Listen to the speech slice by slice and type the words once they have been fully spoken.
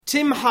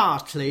Tim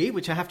Hartley,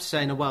 which I have to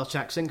say in a Welsh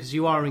accent because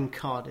you are in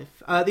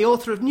Cardiff, the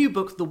author of new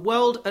book, The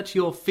World at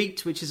Your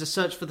Feet, which is a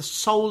search for the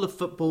soul of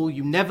football.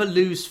 You never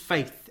lose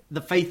faith.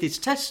 The faith is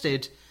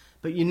tested,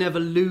 but you never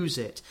lose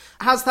it.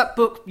 Has that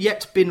book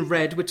yet been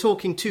read? We're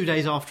talking 2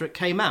 days after it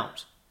came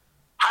out.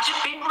 Has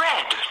it been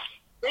read?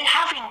 They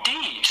have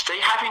indeed. They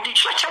have indeed.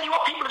 Shall I tell you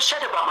what people have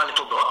said about my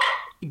little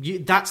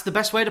book? That's the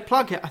best way to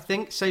plug it, I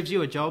think. Saves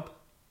you a job.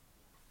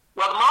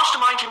 Well, the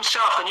mastermind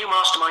himself, the new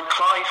mastermind,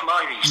 Clive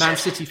Myrie, Man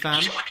City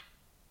fan. He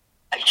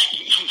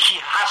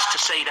has to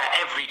say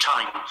that every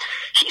time.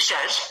 He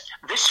says,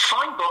 this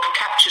fine book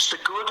captures the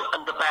good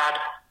and the bad,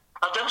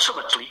 and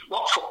ultimately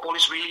what football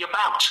is really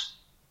about.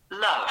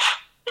 Love.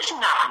 Isn't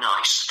that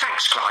nice?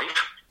 Thanks,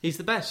 Clive. He's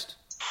the best.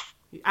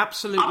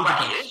 Absolutely the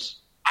best. He is.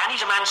 And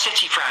he's a Man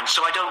City fan,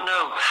 so I don't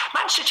know.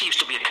 Man City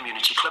used to be a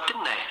community club,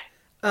 didn't they?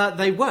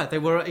 They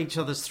were at each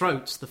other's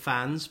throats, the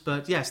fans,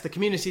 but yes, the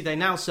community they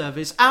now serve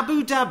is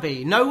Abu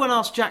Dhabi. No one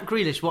asked Jack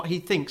Grealish what he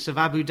thinks of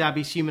Abu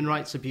Dhabi's human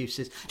rights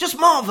abuses. Just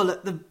marvel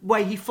at the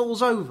way he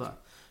falls over.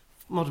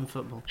 Modern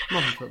football.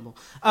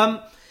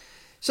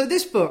 So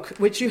this book,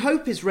 which you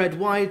hope is read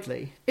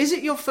widely, is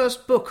it your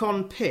first book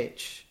on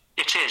pitch?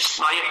 It is.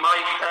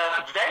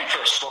 My very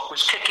first book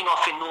was kicking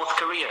off in North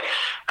Korea.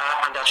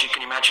 And as you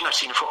can imagine, I've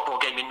seen a football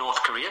game in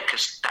North Korea,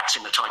 because that's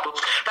in the title.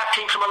 That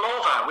came from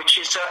Alova, which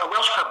is a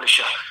Welsh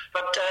publisher.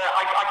 But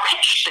I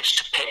pitched this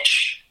to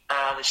Pitch,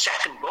 the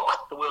second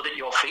book, The World at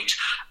Your Feet,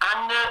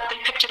 and they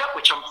picked it up,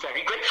 which I'm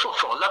very grateful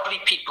for. Lovely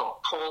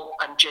people, Paul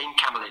and Jane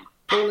Camelin.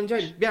 Paul and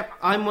Jane, yeah,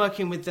 I'm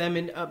working with them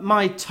in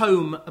my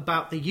tome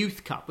about the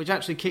Youth Cup, which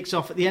actually kicks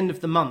off at the end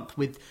of the month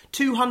with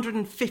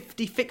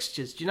 250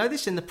 fixtures. Do you know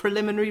this, in the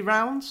preliminary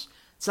rounds?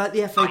 It's like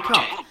the FA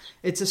Cup.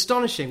 It's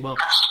astonishing. Well,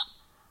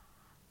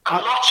 a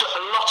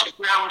lot of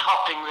ground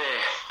hopping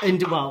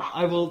there.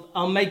 Well,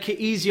 I'll make it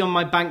easy on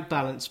my bank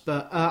balance,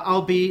 but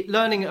I'll be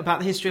learning about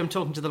the history. I'm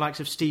talking to the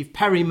likes of Steve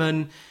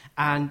Perryman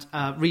and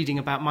reading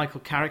about Michael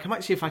Carrick. I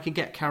might see if I can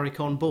get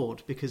Carrick on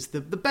board, because the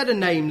better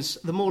names,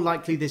 the more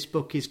likely this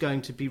book is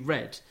going to be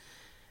read,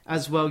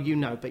 as well you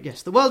know. But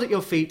yes, The World at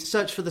Your Feet,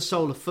 Search for the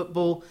Soul of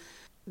Football.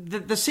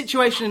 The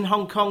situation in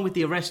Hong Kong with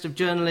the arrest of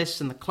journalists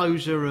and the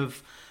closure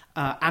of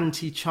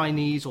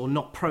anti-Chinese or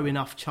not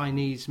pro-enough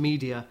Chinese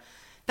media,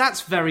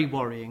 that's very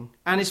worrying.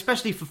 And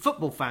especially for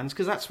football fans,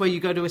 because that's where you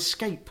go to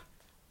escape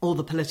all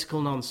the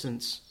political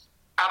nonsense.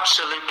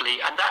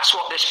 Absolutely, and that's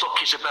what this book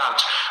is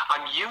about.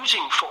 I'm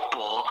using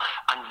football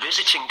and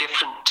visiting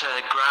different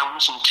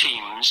grounds and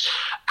teams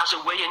as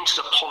a way into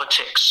the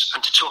politics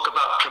and to talk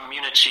about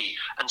community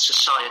and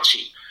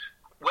society.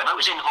 When I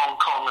was in Hong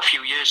Kong a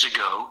few years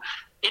ago,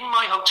 in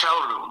my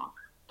hotel room,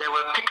 there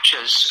were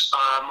pictures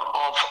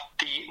of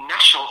the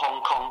national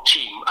Hong Kong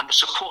team and the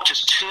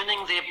supporters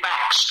turning their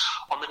backs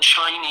on the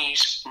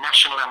Chinese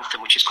national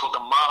anthem, which is called the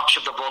March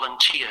of the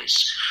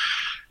Volunteers.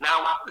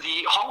 Now,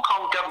 the Hong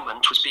Kong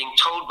government was being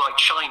told by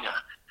China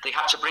they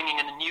had to bring in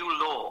a new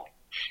law.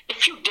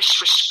 If you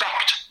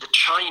disrespect the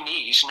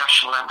Chinese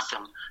national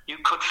anthem, you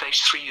could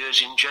face 3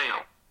 years in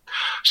jail.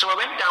 So I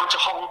went down to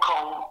Hong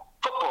Kong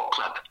Football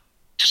Club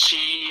to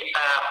see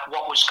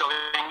what was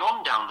going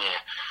on down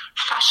there.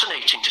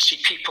 Fascinating to see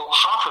people,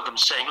 half of them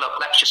saying, look,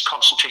 let's just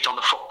concentrate on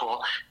the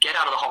football, get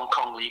out of the Hong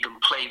Kong League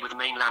and play with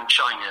mainland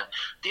China.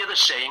 The others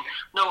saying,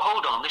 no,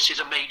 hold on, this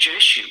is a major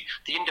issue.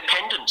 The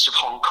independence of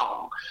Hong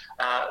Kong,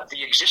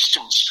 the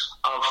existence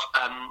of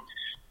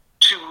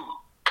two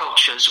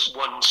cultures,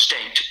 one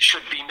state,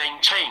 should be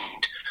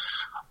maintained.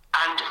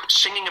 And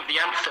singing of the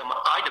anthem,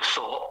 I'd have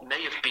thought,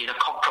 may have been a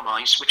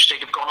compromise which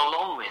they'd have gone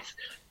along with.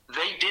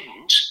 They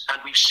didn't,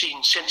 and we've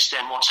seen since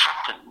then what's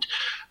happened,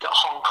 that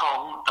Hong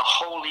Kong, the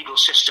whole legal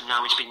system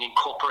now is being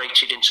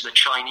incorporated into the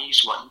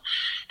Chinese one.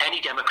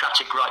 Any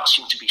democratic rights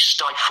seem to be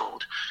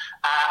stifled,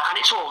 and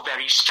it's all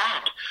very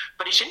sad.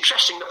 But it's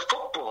interesting that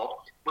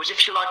football was,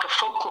 if you like, a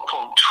focal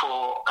point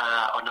for,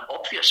 an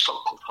obvious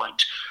focal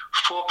point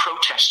for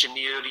protest in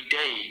the early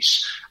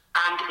days.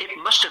 And it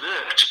must have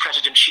irked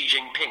President Xi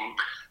Jinping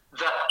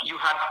that you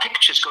had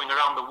pictures going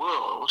around the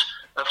world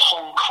of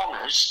Hong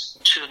Kongers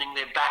turning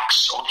their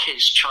backs on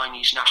his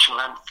Chinese national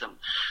anthem.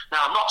 Now,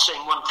 I'm not saying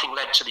one thing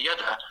led to the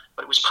other,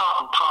 but it was part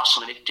and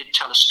parcel, and it did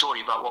tell a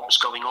story about what was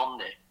going on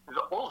there.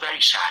 All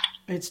very sad.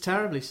 It's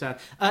terribly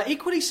sad.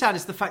 Equally sad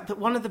is the fact that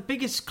one of the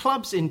biggest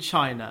clubs in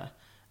China,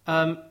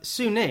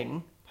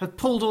 Suning, have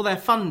pulled all their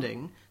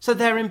funding, so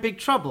they're in big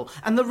trouble.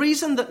 And the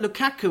reason that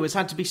Lukaku has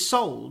had to be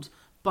sold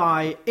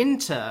by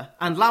Inter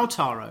and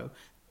Lautaro,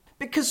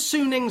 because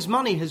Suning's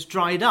money has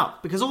dried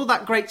up, because all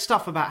that great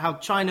stuff about how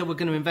China were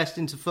going to invest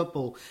into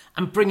football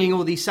and bringing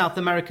all these South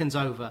Americans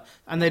over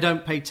and they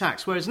don't pay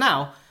tax. Whereas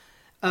now,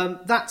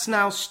 that's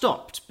now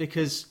stopped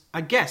because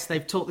I guess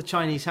they've taught the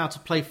Chinese how to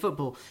play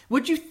football.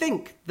 Would you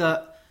think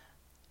that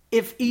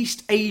if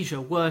East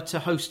Asia were to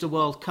host a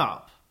World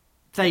Cup,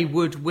 they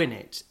would win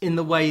it in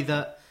the way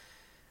that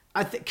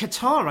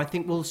Qatar, I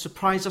think, will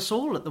surprise us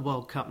all at the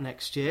World Cup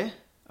next year?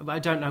 I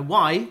don't know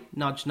why.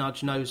 Nudge,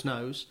 nudge, nose,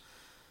 nose.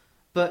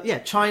 But yeah,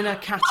 China,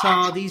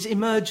 Qatar, these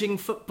emerging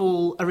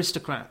football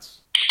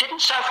aristocrats.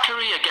 Didn't South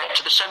Korea get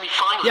to the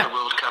semi-final of the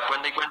World Cup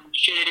when they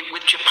shared it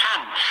with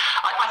Japan.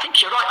 I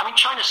think you're right. I mean,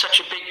 China's such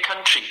a big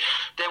country.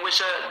 There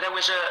was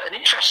an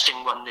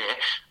interesting one there.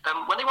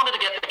 When they wanted to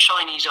get the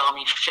Chinese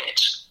army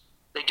fit,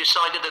 they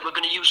decided that we're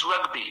going to use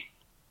rugby.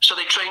 So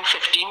they trained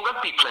 15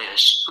 rugby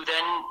players, who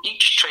then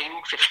each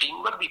trained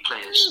 15 rugby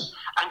players.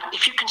 And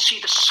if you can see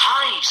the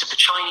size of the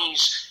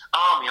Chinese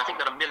army, I think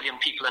there are 1 million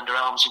people under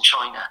arms in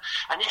China.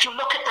 And if you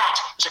look at that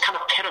as a kind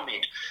of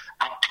pyramid,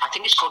 and I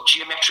think it's called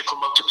geometrical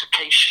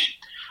multiplication,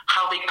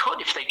 how they could,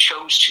 if they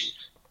chose to,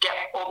 get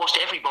almost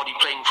everybody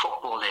playing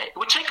football there. It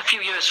would take a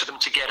few years for them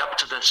to get up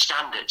to the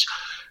standards.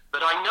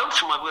 But I know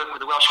through my work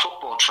with the Welsh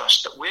Football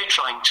Trust that we're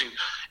trying to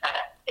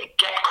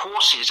get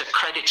courses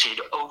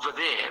accredited over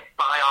there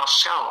by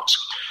ourselves.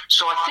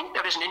 So I think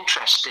there is an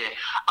interest there.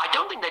 I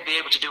don't think they'd be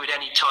able to do it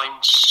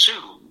anytime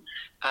soon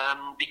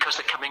because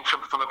they're coming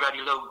from a very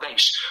low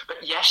base. But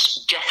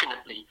yes,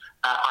 definitely,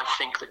 I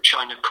think that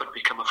China could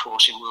become a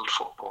force in world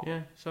football.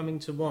 Yeah, something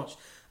to watch.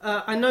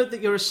 I know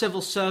that you're a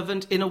civil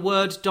servant. In a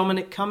word,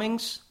 Dominic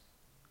Cummings?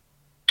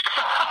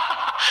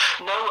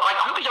 No, I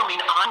hope you don't mean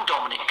I'm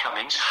Dominic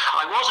Cummings.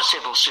 I was a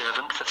civil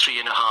servant for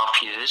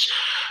 3.5 years,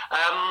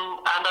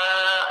 and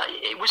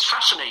it was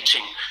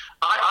fascinating.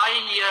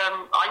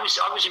 I was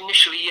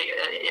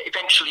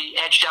eventually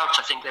edged out.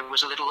 I think there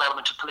was a little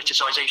element of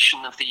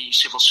politicisation of the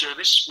civil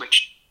service,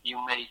 which you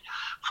may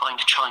find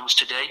chimes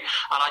today.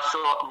 And I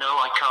thought, no,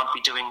 I can't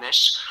be doing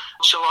this.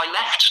 So I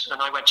left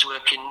and I went to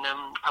work in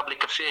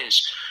public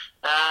affairs.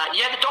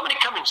 The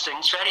Dominic Cummings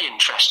thing's very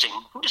interesting.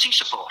 Who does he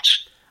support?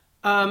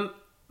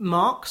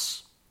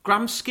 Marx?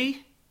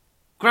 Gramsci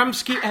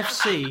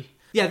FC.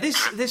 Yeah,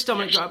 this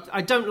Dominic,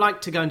 I don't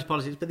like to go into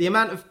politics, but the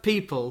amount of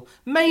people,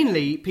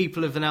 mainly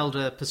people of an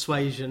elder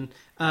persuasion,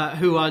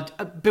 who are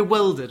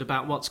bewildered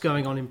about what's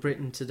going on in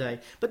Britain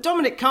today. But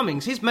Dominic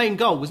Cummings, his main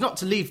goal was not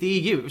to leave the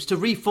EU, it was to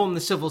reform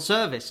the civil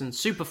service and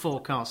super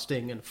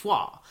forecasting and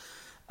foire.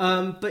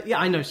 But yeah,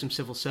 I know some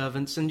civil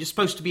servants, and you're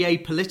supposed to be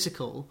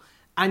apolitical,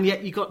 and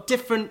yet you got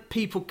different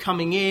people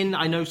coming in.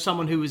 I know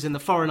someone who was in the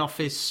Foreign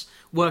Office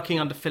working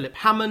under Philip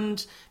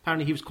Hammond.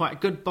 Apparently he was quite a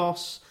good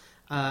boss.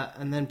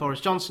 And then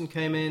Boris Johnson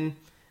came in,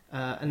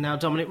 and now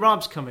Dominic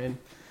Raab's come in.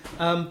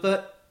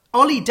 But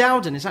Ollie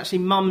Dowden is actually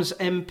Mum's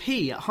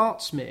MP at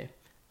Hertsmere.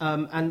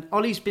 And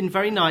Ollie's been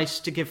very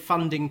nice to give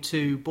funding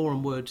to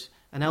Boreham Wood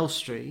and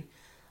Elstree.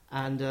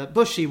 And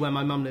Bushy, where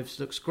my mum lives,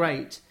 looks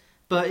great.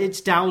 But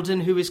it's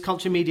Dowden who is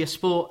culture, media,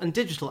 sport and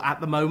digital at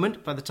the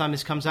moment. By the time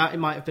this comes out, it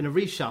might have been a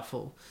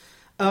reshuffle.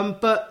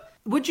 But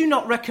would you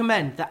not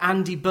recommend that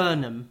Andy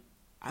Burnham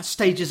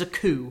stages a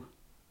coup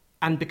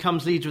and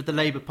becomes leader of the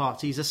Labour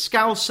Party? He's a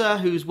Scouser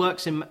who's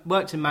worked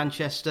in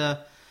Manchester,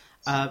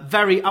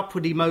 very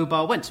upwardly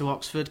mobile, went to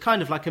Oxford,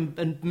 kind of like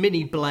a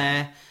mini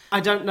Blair. I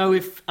don't know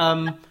if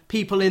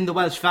people in the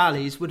Welsh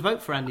Valleys would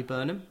vote for Andy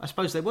Burnham. I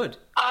suppose they would.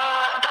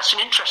 That's an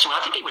interesting one.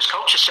 I think he was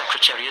Culture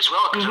Secretary as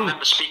well, because I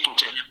remember speaking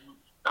to him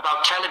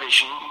about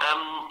television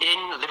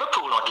in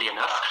Liverpool, oddly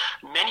enough,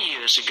 many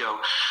years ago.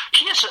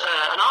 He is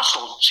an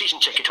Arsenal season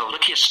ticket holder,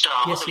 Keir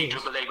Starmer, the leader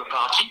of the Labour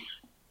Party.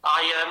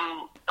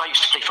 I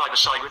used to play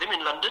five-a-side with him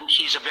in London.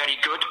 He's a very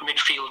good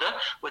midfielder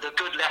with a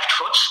good left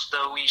foot,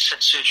 though he's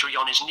had surgery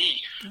on his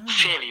knee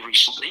fairly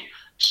recently,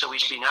 so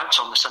he's been out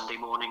on the Sunday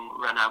morning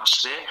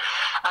run-outs there.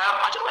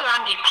 I don't know whether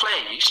Andy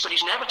plays, but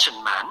he's an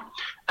Everton man.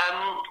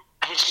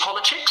 His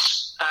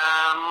politics,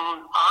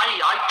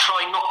 I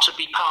try not to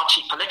be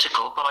party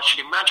political, but I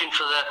should imagine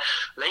for the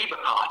Labour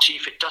Party,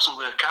 if it doesn't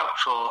work out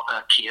for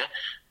Keir,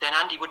 then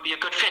Andy would be a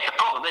good fit. The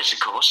problem is, of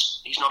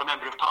course, he's not a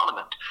member of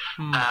Parliament.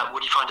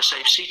 Would he find a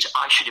safe seat?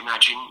 I should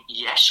imagine,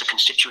 yes, a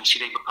constituency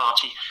Labour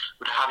Party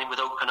would have him with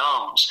open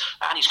arms.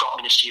 And he's got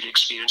ministerial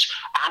experience,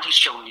 and he's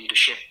shown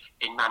leadership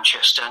in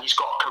Manchester, and he's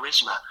got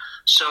charisma.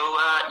 So,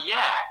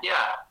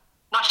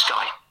 nice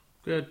guy.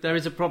 Good. There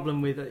is a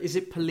problem with is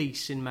it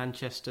police in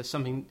Manchester?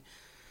 Something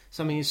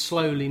is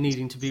slowly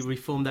needing to be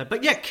reformed there.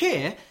 But yeah,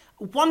 Keir,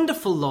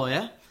 wonderful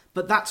lawyer,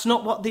 but that's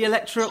not what the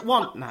electorate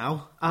want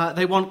now.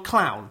 They want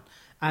clown.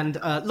 And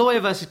lawyer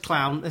versus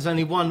clown, there's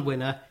only one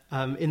winner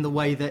in the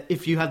way that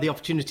if you had the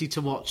opportunity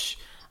to watch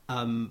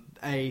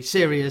a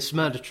serious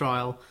murder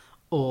trial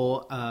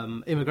or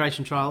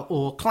immigration trial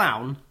or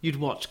clown, you'd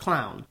watch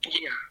clown.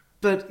 Yeah.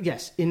 But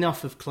yes,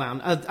 enough of clown.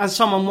 As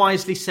someone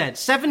wisely said,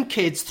 7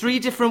 kids, 3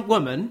 different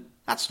women.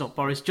 That's not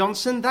Boris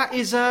Johnson. That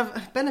is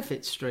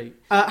Benefit Street.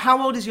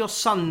 How old is your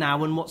son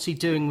now, and what's he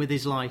doing with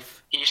his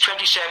life? He's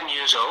 27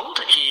 years old.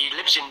 He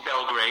lives in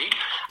Belgrade,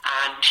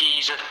 and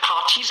he's a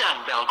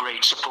partisan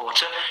Belgrade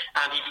supporter,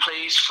 and he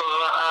plays for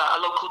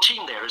a local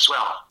team there as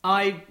well.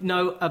 I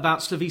know about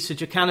Slavica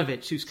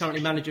Djukanovic, who's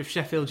currently manager of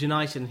Sheffield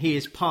United, and he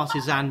is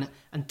partisan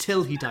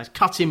until he dies.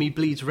 Cut him, he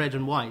bleeds red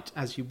and white,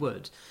 as you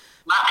would.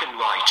 Black and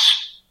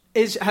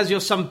white. Has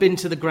your son been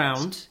to the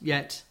ground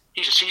yet?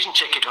 He's a season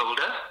ticket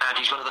holder, and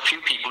he's one of the few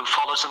people who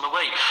follows them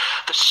away.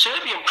 The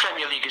Serbian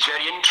Premier League is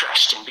very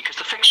interesting because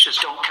the fixtures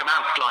don't come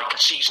out like a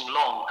season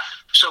long.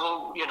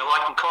 So,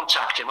 I can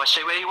contact him. I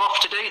say, where are you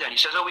off today then? He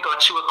says, we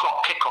got a 2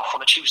 o'clock kickoff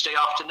on a Tuesday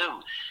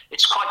afternoon.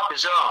 It's quite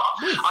bizarre.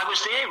 I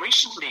was there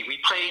recently. We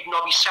played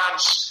Novi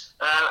Sad's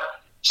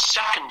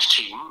second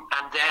team,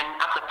 and then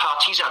at the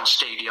Partizan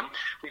Stadium,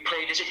 we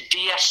played, is it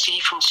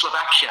DSC from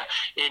Slovakia,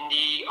 in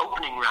the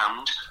opening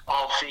round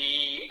of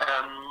the,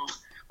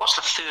 what's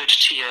the third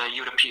tier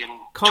European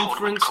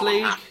Conference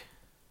League?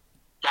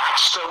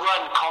 That's the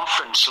one,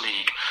 Conference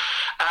League.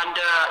 And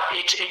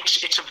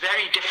it's a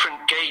very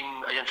different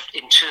game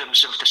in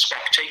terms of the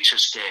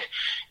spectators there.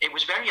 It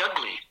was very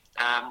ugly.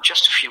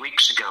 Just a few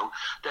weeks ago,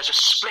 there's a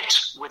split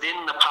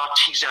within the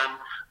Partizan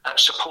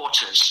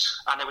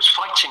supporters, and there was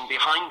fighting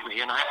behind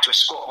me, and I had to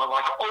escort my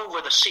wife over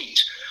the seat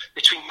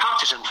between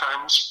Partizan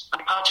fans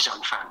and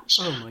Partizan fans.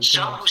 Oh my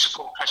Some God. who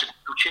support President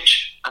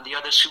Vučić and the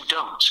others who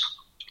don't.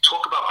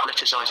 Talk about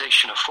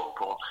politicisation of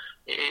football.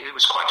 It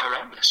was quite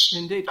horrendous.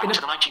 Indeed. Back to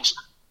the 1970s.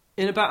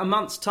 In about a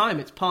month's time,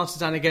 it's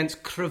Partizan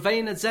against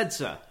Crvena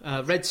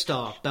Zvezda, Red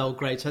Star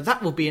Belgrade. So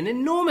that will be an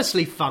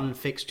enormously fun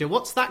fixture.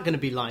 What's that going to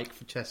be like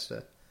for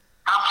Chester?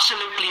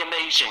 Absolutely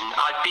amazing.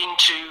 I've been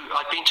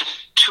to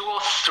 2 or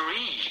 3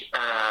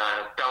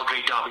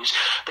 Belgrade derbies.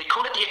 They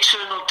call it the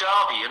Eternal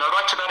Derby, and I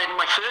write about it in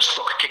my first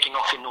book, Kicking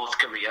Off in North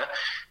Korea.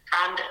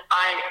 And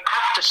I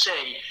have to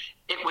say,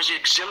 it was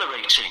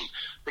exhilarating.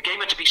 The game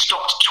had to be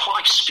stopped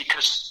twice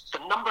because the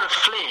number of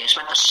flares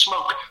meant the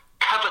smoke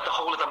covered the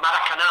whole of the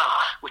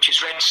Maracanã, which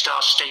is Red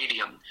Star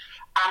Stadium,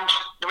 and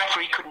the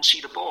referee couldn't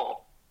see the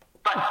ball.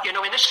 But, in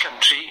this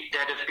country,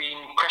 there'd have been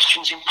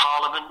questions in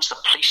Parliament, the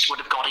police would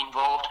have got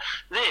involved.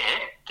 There,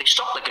 they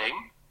stopped the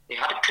game, they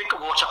had a drink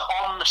of water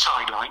on the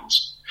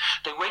sidelines,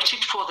 they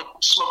waited for the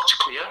smoke to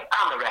clear,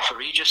 and the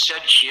referee just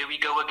said, here we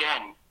go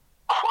again.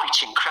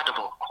 Quite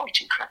incredible,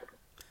 quite incredible.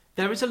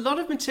 There is a lot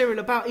of material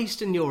about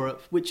Eastern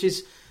Europe, which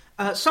is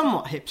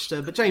somewhat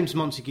hipster, but James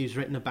Montague's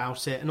written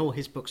about it, and all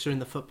his books are in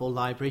the Football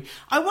Library.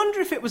 I wonder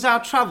if it was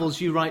our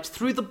travels, you write,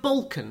 through the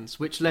Balkans,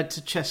 which led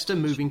to Chester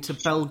moving to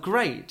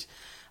Belgrade.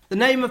 The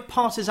name of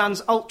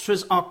Partizan's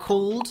ultras are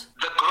called...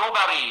 The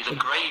Grobari, the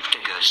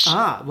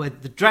Gravediggers. Where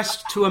they're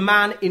dressed to a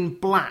man in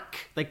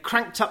black. They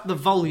cranked up the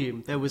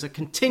volume. There was a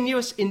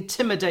continuous,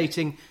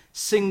 intimidating,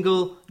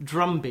 single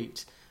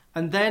drumbeat.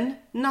 And then,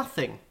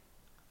 nothing.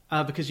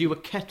 Because you were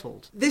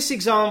kettled. This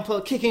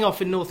example, kicking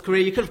off in North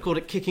Korea, you could have called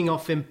it kicking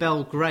off in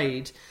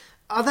Belgrade.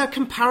 Are there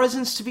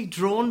comparisons to be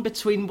drawn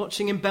between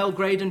watching in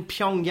Belgrade and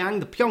Pyongyang?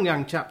 The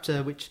Pyongyang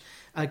chapter, which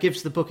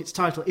gives the book its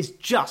title, is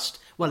just,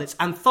 well, it's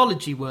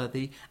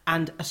anthology-worthy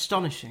and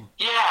astonishing.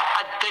 Yeah,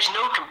 there's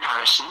no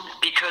comparison,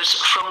 because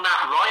from that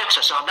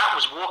riotous, and that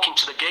was walking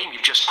to the game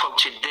you've just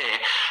quoted there,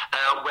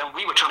 when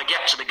we were trying to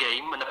get to the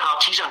game, when the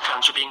Partizan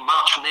fans were being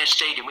marched from their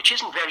stadium, which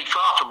isn't very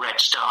far from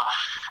Red Star,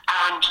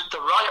 and the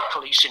riot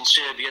police in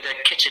Serbia,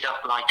 they're kitted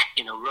up like,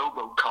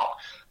 Robocop,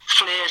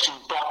 flares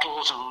and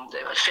bottles and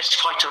a fist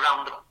fight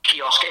around the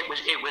kiosk.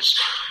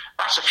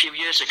 That's a few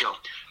years ago.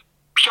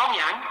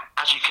 Pyongyang,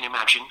 as you can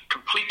imagine,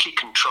 completely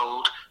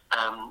controlled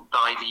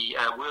by the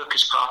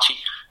Workers' Party.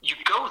 You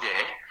go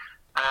there,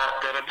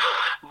 there are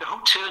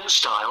no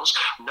turnstiles,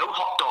 no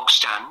hot dog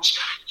stands.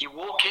 You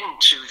walk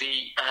into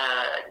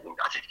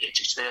I think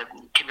it's the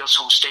Kim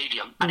Il-sung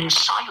Stadium, and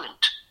it's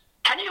silent.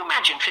 Can you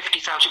imagine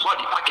 50,000? Well,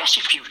 I guess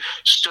if you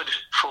stood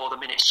for the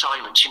minute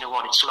silence, you know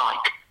what it's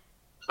like.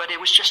 But it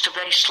was just a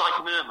very slight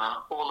murmur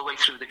all the way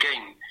through the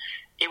game.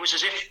 It was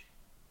as if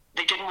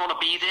they didn't want to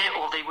be there,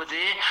 or they were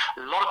there.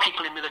 A lot of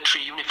people in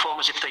military uniform,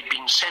 as if they'd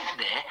been sent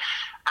there.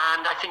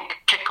 And I think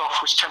kickoff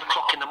was 10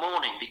 o'clock in the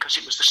morning, because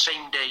it was the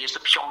same day as the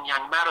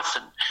Pyongyang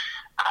Marathon.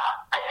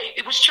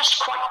 It was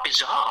just quite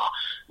bizarre.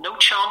 No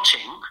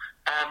chanting,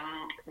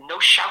 no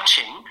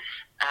shouting,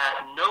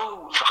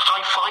 no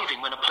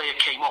high-fiving when a player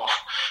came off.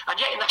 And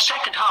yet in the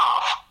second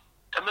half,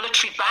 a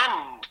military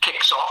band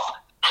kicks off,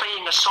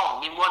 playing a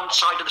song in one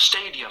side of the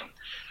stadium.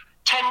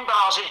 10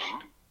 bars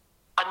in,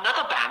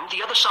 another band,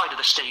 the other side of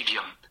the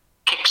stadium,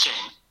 kicks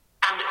in,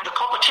 and the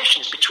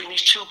competition is between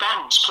these two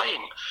bands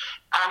playing.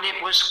 And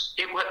it was,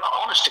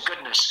 honest to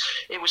goodness,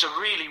 it was a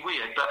really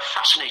weird but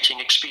fascinating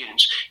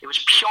experience. It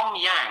was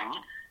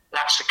Pyongyang,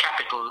 that's the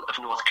capital of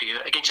North Korea,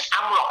 against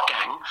Amrok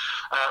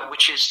Gang,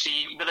 which is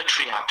the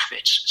military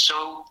outfit.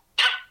 So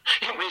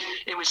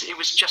it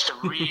was just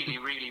a really,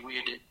 really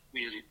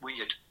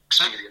weird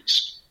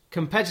experience.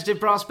 Competitive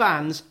brass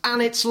bands,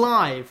 and it's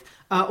live.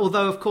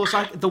 Although, of course,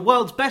 the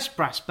world's best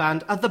brass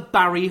band are the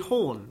Barry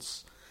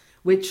Horns,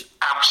 which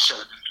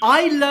Absolutely.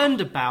 I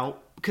learned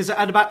about because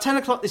at about 10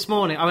 o'clock this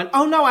morning, I went,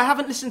 oh no, I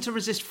haven't listened to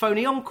Resist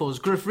Phony Encores,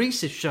 Gruff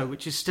Reese's show,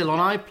 which is still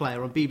on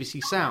iPlayer on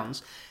BBC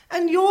Sounds.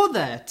 And you're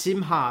there,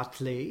 Tim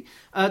Hartley,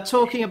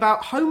 talking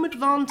about Home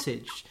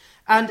Advantage.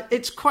 And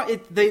it's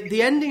quite...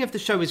 The ending of the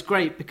show is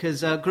great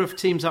because Gruff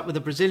teams up with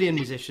a Brazilian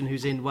musician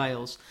who's in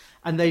Wales,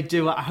 and they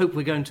do I Hope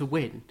We're Going to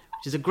Win,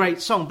 which is a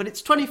great song. But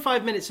it's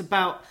 25 minutes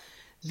about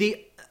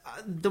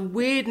the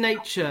weird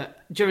nature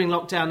during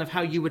lockdown of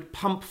how you would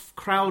pump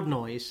crowd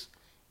noise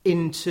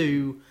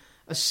into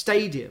a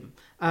stadium.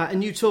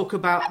 And you talk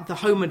about the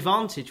home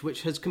advantage,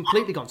 which has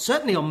completely gone.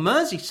 Certainly on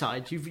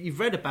Merseyside, you've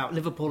read about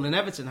Liverpool and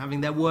Everton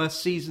having their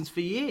worst seasons for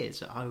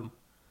years at home.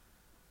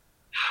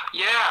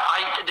 Yeah,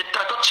 I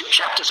got got 2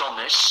 chapters on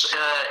this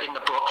in the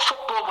book,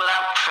 Football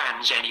Without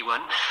Fans,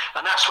 Anyone?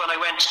 And that's when I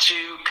went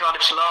to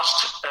Cardiff's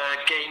last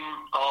game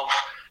of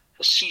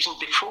the season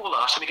before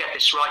last. Let me get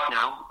this right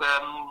now.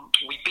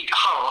 We beat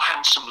Hull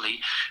handsomely,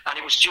 and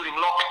it was during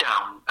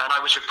lockdown, and I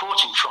was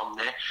reporting from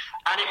there,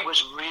 and it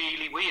was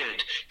really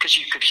weird because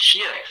you could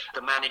hear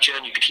the manager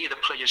and you could hear the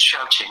players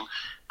shouting,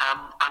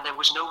 and there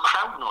was no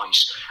crowd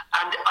noise.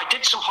 And I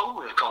did some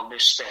homework on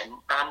this then,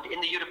 and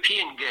in the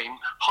European game,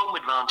 home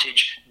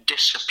advantage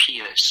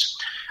disappears.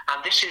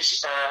 And this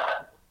is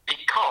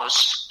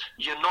because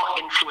you're not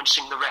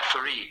influencing the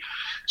referee.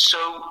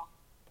 So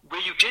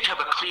where you did have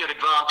a clear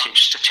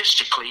advantage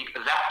statistically,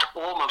 that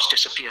almost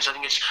disappears. I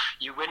think it's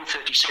you win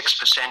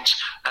 36%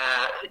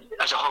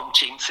 as a home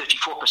team,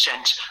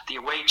 34% the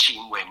away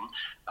team win,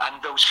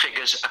 and those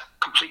figures are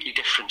completely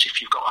different if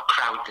you've got a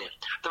crowd there.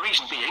 The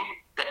reason being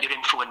that you're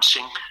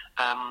influencing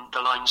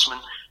the linesman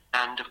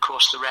and, of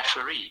course, the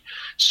referee.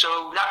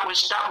 So that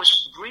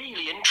was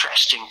really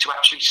interesting to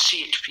actually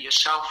see it for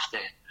yourself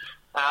there.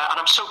 And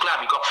I'm so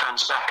glad we've got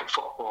fans back at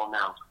football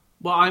now.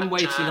 Well, I'm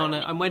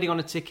waiting on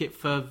a ticket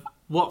for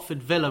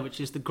Watford Villa, which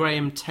is the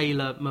Graham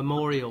Taylor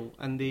Memorial,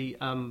 and the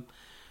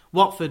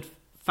Watford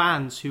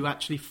fans who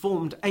actually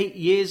formed 8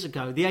 years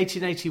ago, the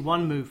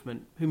 1881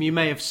 movement, whom you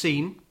may have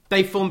seen.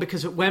 They formed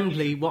because at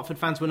Wembley, Watford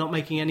fans were not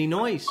making any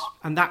noise,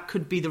 and that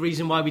could be the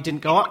reason why we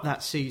didn't go up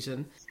that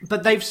season.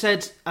 But they've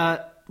said,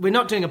 we're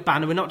not doing a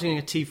banner, we're not doing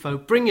a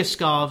tifo, bring your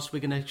scarves, we're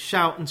going to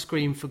shout and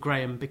scream for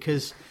Graham,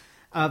 because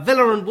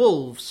Villa and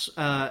Wolves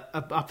are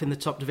up in the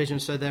top division,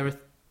 so there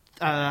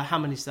are, how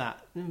many is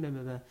that?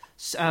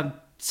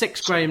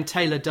 6 Graham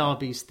Taylor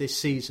derbies this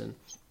season,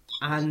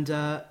 and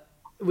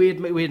we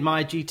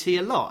admire GT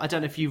a lot. I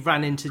don't know if you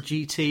ran into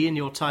GT in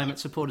your time at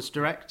Supporters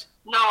Direct.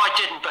 No, I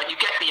didn't, but you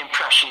get the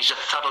impression he's a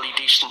thoroughly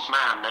decent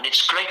man, and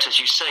it's great, as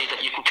you say,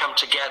 that you can come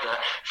together,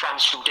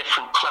 fans from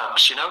different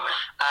clubs, you know,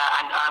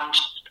 and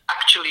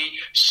actually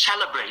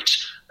celebrate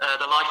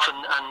the life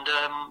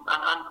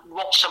and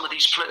what some of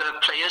these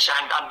players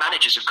and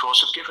managers, of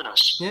course, have given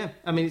us. Yeah,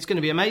 I mean, it's going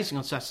to be amazing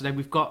on Saturday.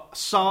 We've got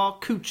Sarr,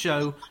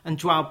 Cucho and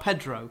João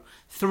Pedro,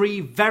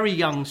 3 very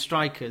young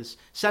strikers,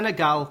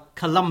 Senegal,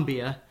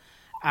 Colombia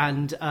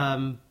and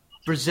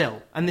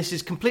Brazil. And this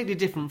is completely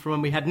different from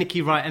when we had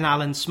Nicky Wright and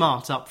Alan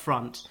Smart up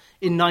front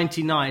in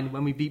 '99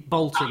 when we beat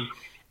Bolton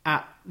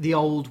at the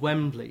old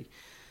Wembley.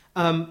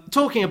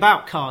 Talking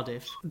about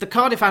Cardiff, the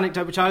Cardiff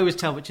anecdote, which I always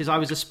tell, which is I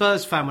was a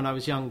Spurs fan when I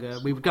was younger.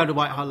 We would go to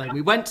White Hart Lane.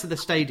 We went to the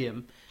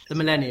stadium, the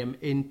Millennium,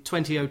 in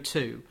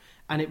 2002,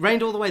 and it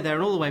rained all the way there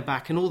and all the way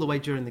back and all the way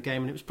during the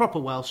game, and it was proper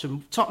Welsh,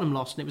 and Tottenham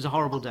lost, and it was a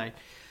horrible day.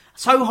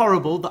 So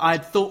horrible that I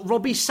had thought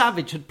Robbie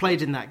Savage had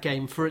played in that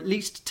game for at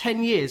least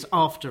 10 years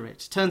after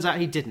it. Turns out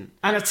he didn't.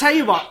 And I tell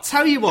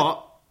you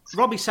what,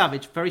 Robbie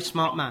Savage, very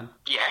smart man.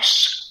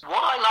 Yes. What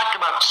I like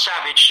about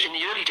Savage in the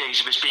early days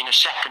of his being a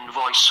second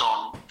voice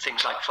on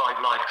things like 5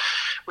 Live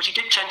was he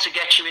did tend to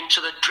get you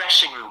into the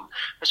dressing room.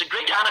 There's a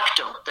great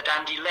anecdote that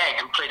Andy Legg,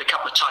 who played a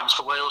couple of times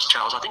for Wales,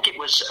 tells. I think it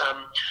was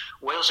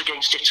Wales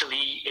against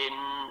Italy in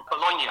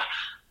Bologna.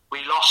 We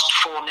lost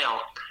 4-0,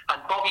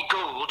 and Bobby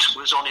Gould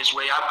was on his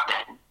way out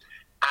then.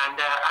 And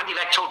Andy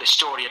Legg told this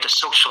story at a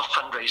social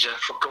fundraiser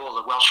for Goal,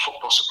 the Welsh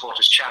Football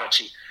Supporters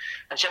Charity.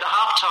 And said at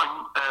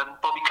half-time,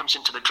 Bobby comes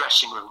into the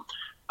dressing room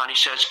and he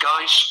says,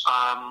 guys,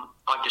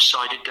 I've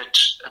decided that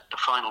at the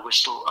final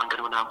whistle I'm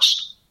going to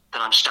announce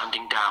that I'm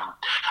standing down.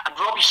 And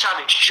Robbie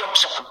Savage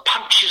jumps up and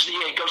punches the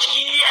air and goes,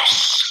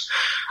 yes!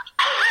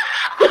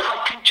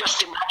 I can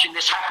just imagine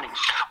this happening.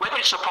 Whether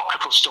it's an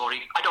apocryphal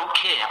story, I don't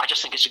care. I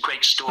just think it's a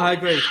great story. I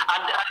agree.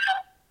 And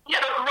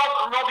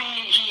Robbie,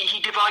 he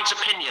divides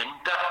opinion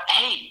that,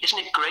 hey, isn't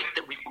it great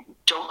that we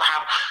don't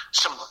have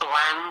some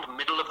bland,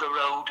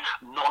 middle-of-the-road,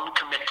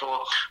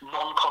 non-committal,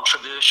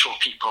 non-controversial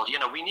people? You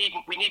know, we need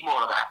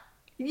more of that.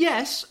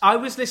 Yes, I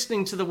was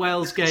listening to the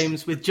Wales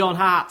games with John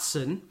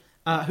Hartson,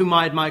 whom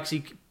I admire because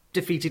he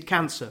defeated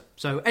cancer.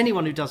 So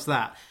anyone who does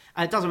that,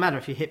 and it doesn't matter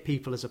if you hit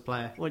people as a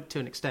player, or to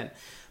an extent.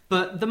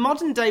 But the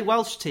modern-day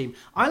Welsh team,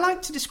 I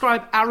like to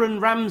describe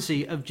Aaron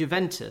Ramsey of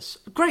Juventus.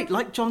 Great,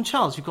 like John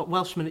Charles, you've got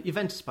Welshmen at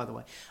Juventus, by the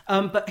way.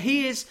 But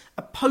he is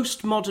a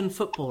postmodern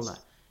footballer.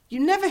 You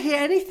never hear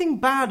anything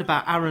bad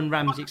about Aaron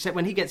Ramsey, except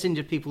when he gets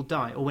injured, people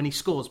die, or when he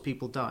scores,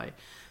 people die.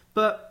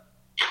 But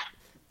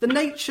the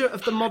nature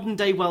of the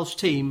modern-day Welsh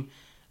team,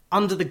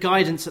 under the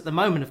guidance at the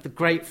moment of the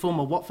great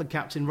former Watford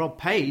captain Rob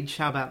Page,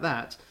 how about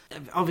that?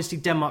 Obviously,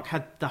 Denmark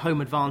had the home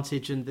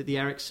advantage and the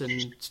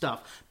Eriksson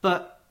stuff,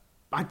 but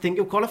I think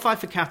you'll qualify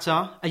for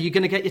Qatar. Are you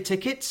going to get your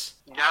tickets?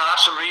 No,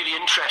 that's a really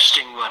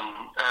interesting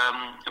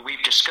one.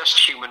 We've discussed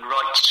human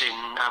rights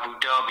in Abu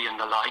Dhabi and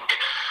the like.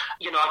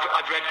 You know,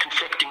 I've read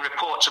conflicting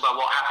reports about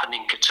what happened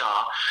in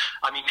Qatar.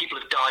 I mean, people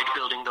have died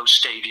building those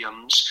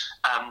stadiums.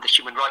 The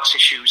human rights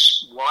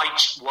issues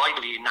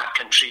widely in that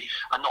country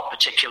are not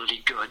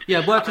particularly good.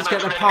 Yeah, workers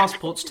get their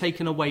passports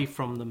taken away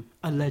from them,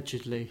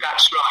 allegedly.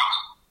 That's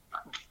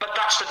right. But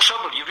that that's the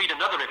trouble. You read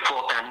another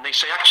report then, and they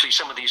say actually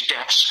some of these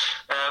deaths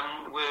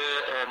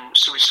were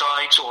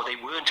suicides, or they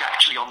weren't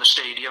actually on the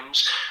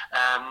stadiums,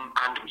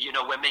 and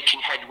we're making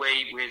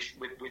headway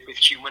with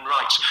human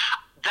rights.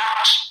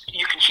 That,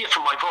 you can hear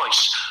from my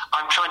voice,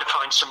 I'm trying to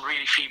find some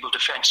really feeble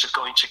defence of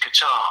going to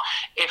Qatar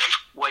if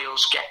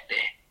Wales get there.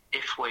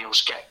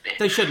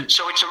 They shouldn't.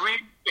 So it's a really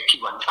tricky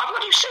one.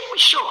 What do you say we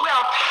should?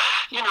 Well,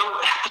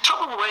 the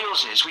trouble with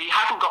Wales is we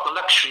haven't got the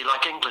luxury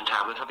like England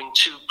have of having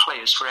 2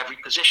 players for every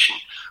position.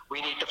 We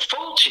need the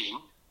full team,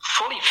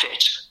 fully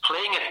fit,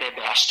 playing at their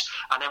best,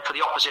 and then for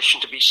the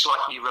opposition to be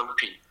slightly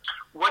ropey.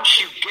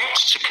 Once you get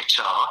to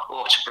Qatar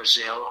or to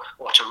Brazil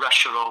or to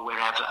Russia or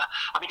wherever,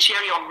 I mean,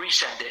 Thierry Henry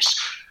said this,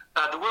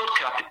 the World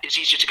Cup is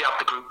easier to get out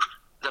the group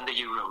than the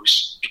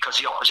Euros, because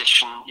the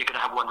opposition, you're going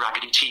to have one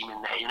raggedy team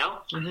in there,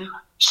 Mm-hmm.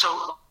 So,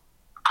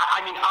 I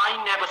mean,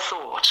 I never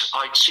thought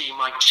I'd see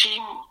my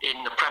team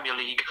in the Premier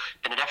League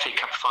in an FA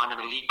Cup final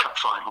and a League Cup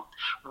final.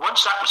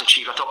 Once that was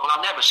achieved, I thought, well,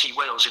 I'll never see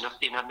Wales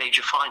in a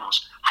major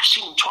finals. I've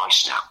seen them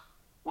twice now.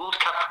 World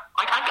Cup.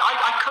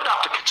 I could,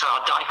 after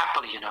Qatar, die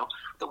happily,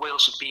 that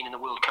Wales have been in the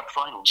World Cup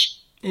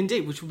finals.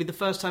 Indeed, which will be the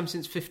first time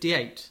since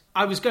 '58.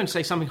 I was going to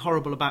say something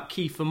horrible about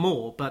Kiefer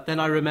Moore, but then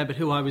I remembered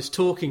who I was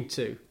talking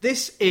to.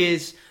 This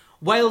is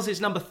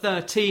Wales' number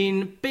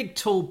 13, big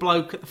tall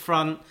bloke at the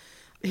front.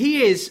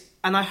 He is,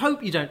 and I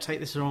hope you don't take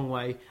this the wrong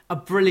way, a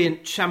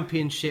brilliant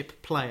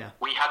championship player.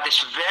 We had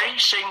this very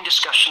same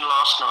discussion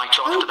last night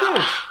after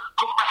that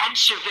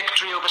comprehensive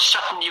victory over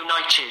Sutton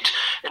United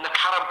in the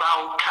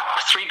Carabao Cup,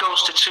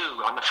 3-2.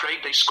 I'm afraid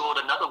they scored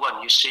another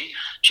one, you see,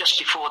 just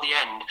before the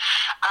end.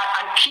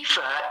 And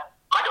Kiefer,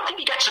 I don't think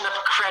he gets enough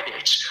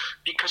credit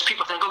because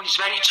people think, he's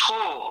very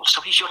tall,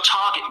 so he's your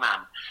target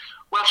man.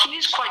 Well, he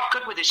is quite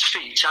good with his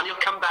feet, and he'll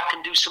come back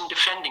and do some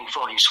defending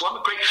for you. So I'm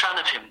a great fan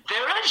of him.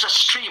 There is a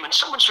stream, and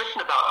someone's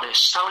written about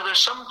this, how there are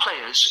some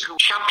players who,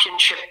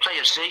 championship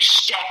players, they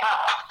step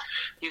up.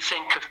 You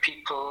think of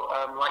people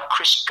like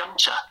Chris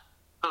Gunter,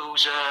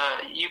 who's,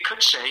 you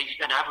could say,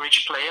 an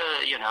average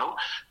player,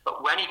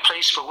 but when he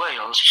plays for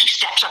Wales, he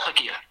steps up a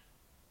gear.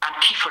 And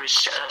Kiefer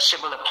is a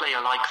similar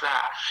player like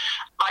that.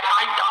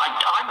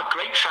 I'm a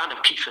great fan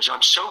of Kiefer's.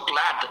 I'm so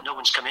glad that no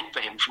one's come in for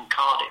him from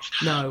Cardiff.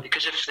 No.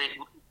 Because if they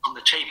on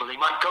the table, they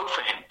might go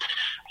for him.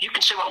 You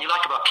can say what you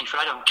like about Kiefer,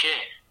 I don't care,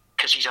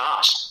 because he's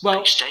ours. Well,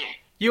 he's staying.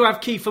 You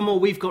have Kiefer Moore,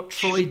 we've got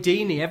Troy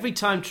Deeney. Every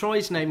time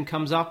Troy's name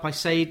comes up, I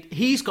say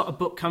he's got a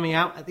book coming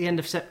out at the end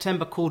of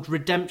September called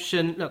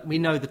Redemption. Look, we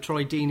know the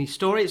Troy Deeney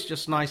story. It's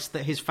just nice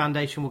that his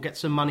foundation will get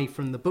some money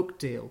from the book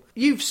deal.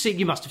 You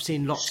must have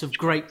seen lots of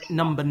great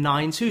number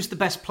 9s. Who's the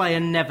best player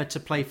never to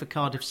play for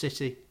Cardiff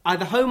City?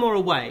 Either home or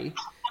away.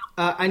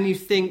 And you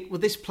think, well,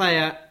 this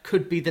player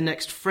could be the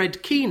next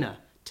Fred Keener,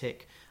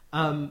 tick.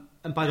 And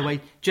by the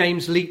way,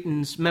 James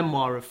Leeton's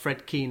memoir of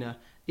Fred Keener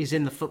is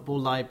in the Football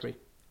Library.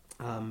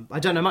 I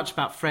don't know much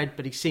about Fred,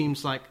 but he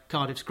seems like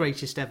Cardiff's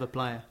greatest ever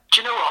player.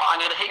 Do you know what? I'm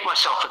going to hate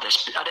myself for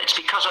this. It's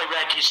because I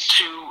read his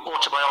 2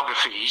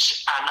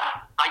 autobiographies, and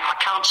I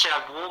can't say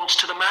I warmed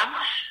to the man,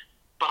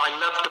 but I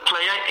love the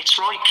player. It's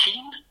Roy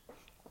Keane.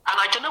 And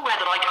I don't know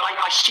whether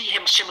I see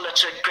him similar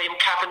to Graham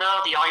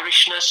Kavanagh, the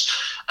Irishness,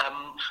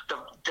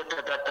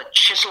 the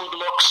chiselled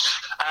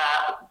looks,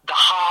 the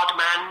hard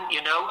man,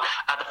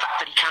 the fact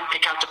that he can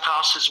pick out a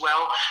pass as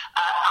well.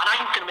 And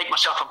I'm going to make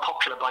myself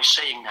unpopular by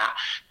saying that,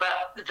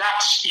 but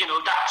that's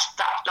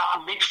that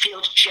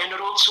midfield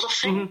general sort of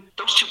thing. Mm-hmm.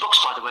 Those 2 books,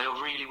 by the way,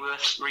 are really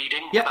worth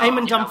reading. Yeah,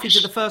 Eamon Dunphy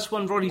did the first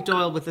one, Roddy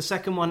Doyle with the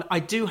second one. I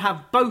do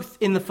have both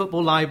in the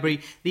Football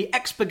Library, the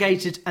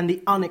expurgated and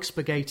the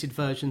unexpurgated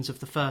versions of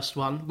the first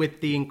one,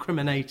 with the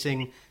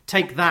incriminating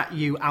 "Take that,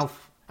 you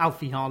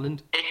Alfie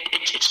Haaland."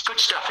 It's good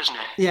stuff, isn't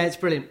it? Yeah, it's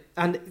brilliant.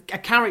 And a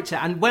character.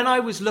 And when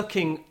I was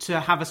looking to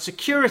have a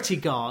security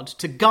guard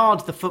to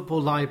guard the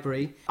Football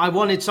Library, I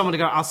wanted someone to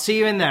go, "I'll see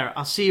you in there.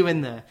 I'll see you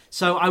in there."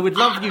 So I would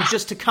love you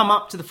just to come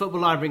up to the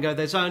Football Library and go,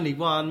 "There's only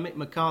one, Mick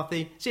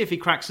McCarthy." See if he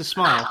cracks a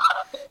smile.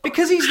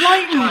 Because he's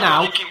lightened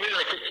now.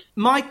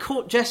 My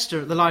court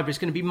jester at the library is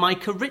going to be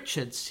Micah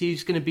Richards.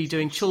 He's going to be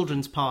doing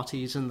children's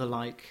parties and the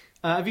like.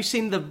 Have you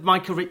seen the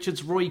Micah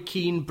Richards, Roy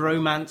Keane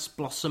bromance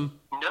blossom?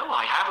 No,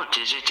 I haven't.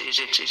 Is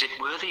it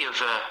worthy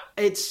of?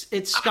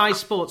 It's Sky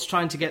Sports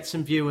trying to get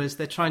some viewers.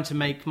 They're trying to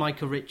make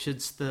Micah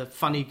Richards the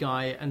funny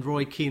guy and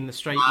Roy Keane the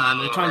straight man.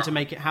 They're trying to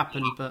make it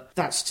happen, but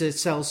that's to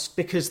sell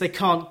because they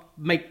can't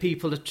make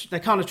people.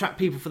 They can't attract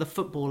people for the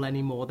football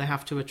anymore. They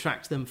have to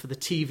attract them for the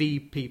TV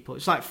people.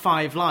 It's like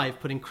 5 Live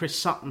putting Chris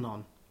Sutton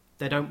on.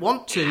 They don't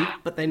want to,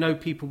 but they know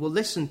people will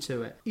listen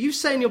to it. You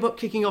say in your book,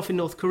 Kicking Off in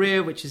North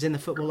Korea, which is in the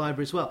Football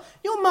Library as well,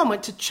 your mum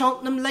went to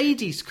Cheltenham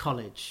Ladies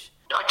College.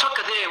 I took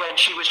her there when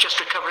she was just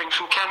recovering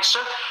from cancer,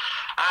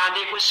 and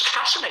it was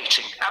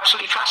fascinating,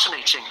 absolutely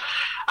fascinating.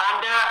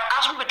 And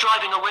as we were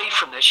driving away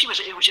from there,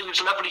 it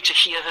was lovely to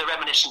hear her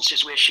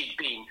reminiscences where she'd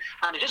been.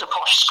 And it is a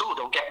posh school,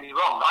 don't get me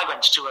wrong. I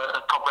went to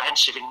a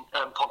comprehensive in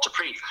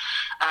Pontypridd.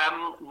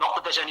 Not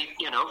that there's any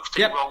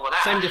thing wrong with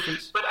that. Same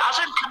difference. But as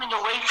I'm coming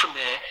away from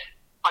there,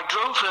 I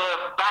drove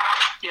her back,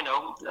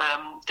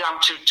 down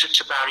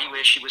to Barry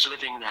where she was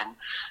living then.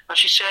 And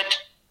she said,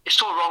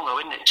 it's all wrong though,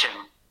 isn't it, Tim?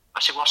 I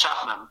said, what's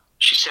that, Mum?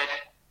 She said,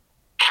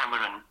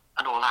 Cameron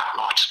and all that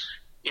lot,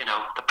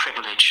 the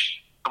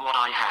privilege and what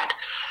I had.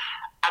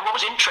 And what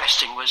was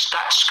interesting was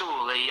that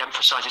school, they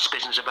emphasised its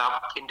business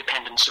about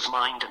independence of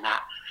mind and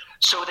that.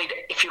 So they,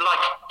 if you like,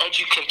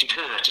 educated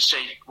her to say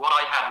what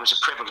I had was a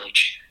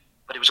privilege,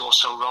 but it was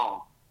also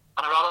wrong.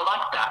 And I rather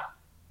liked that.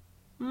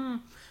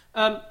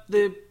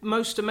 The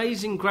most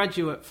amazing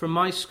graduate from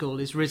my school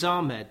is Riz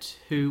Ahmed,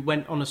 who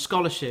went on a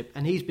scholarship,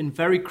 and he's been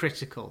very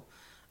critical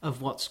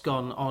of what's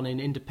gone on in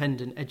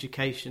independent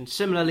education.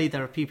 Similarly,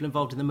 there are people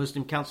involved in the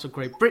Muslim Council of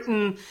Great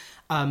Britain.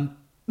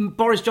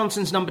 Boris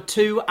Johnson's number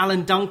 2,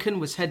 Alan Duncan,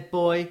 was head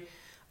boy.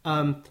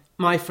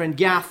 My friend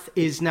Yath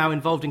is now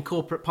involved in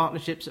corporate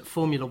partnerships at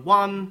Formula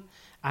One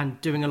and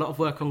doing a lot of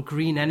work on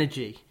green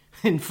energy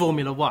in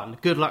Formula One.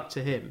 Good luck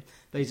to him,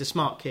 but he's a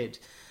smart kid.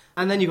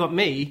 And then you've got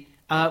me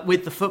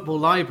with the Football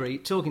Library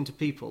talking to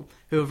people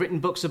who have written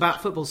books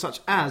about football, such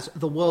as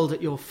The World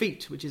at Your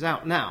Feet, which is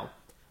out now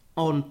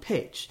on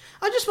Pitch.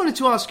 I just wanted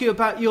to ask you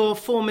about your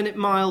 4 Minute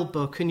Mile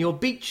book and your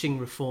beaching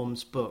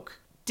reforms book.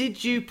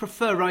 Did you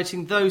prefer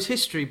writing those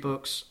history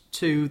books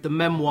to the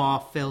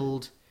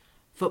memoir-filled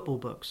football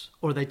books,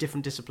 or are they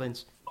different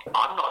disciplines?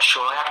 I'm not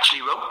sure I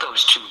actually wrote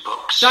those 2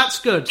 books. That's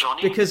good,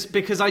 Johnny.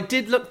 because I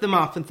did look them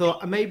up and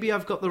thought, maybe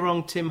I've got the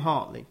wrong Tim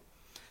Hartley.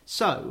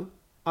 So,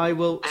 I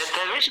will...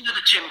 There is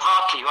another Tim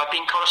Hartley who I've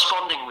been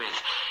corresponding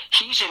with.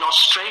 He's in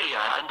Australia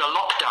under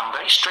lockdown,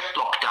 very strict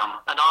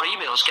lockdown, and our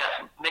emails get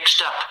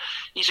mixed up.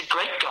 He's a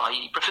great guy.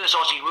 He prefers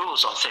Aussie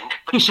rules, I think,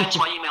 but he sends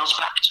my emails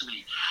back to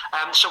me.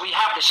 So we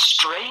have this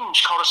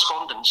strange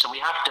correspondence, and we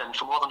have done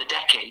for more than a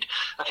decade,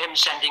 of him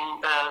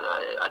sending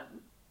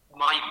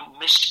my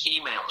missed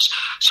emails.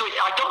 So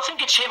I don't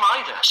think it's him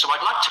either, so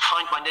I'd like to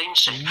find my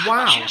namesake.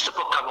 Wow. And here's the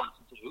book I want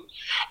to do,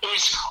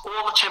 is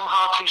All the Tim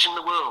Hartleys in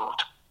the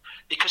World.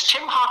 Because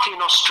Tim Hartley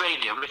in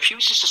Australia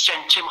refuses to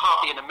send Tim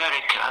Hartley in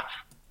America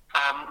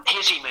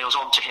his emails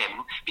on to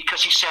him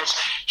because he says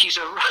he's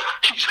a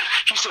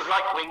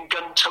right-wing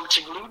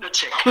gun-toting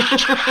lunatic.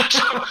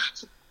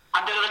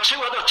 And there are 2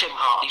 other Tim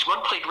Hartleys.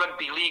 One played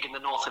rugby league in the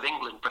north of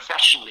England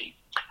professionally,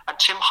 and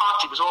Tim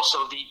Hartley was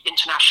also the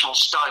international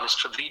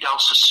stylist for Vidal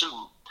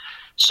Sassoon.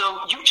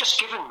 So you've just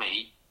given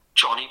me,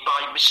 Johnny,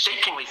 by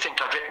mistakenly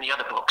think I've written the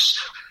other books,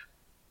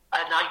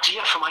 an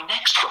idea for my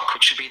next book,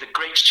 which would be The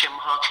Great Tim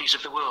Hartleys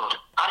of the World.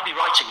 I'd be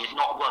writing it,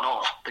 not one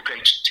of the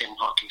great Tim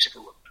Hartleys of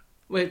the world.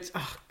 Well,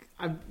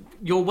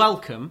 you're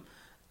welcome,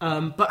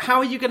 but how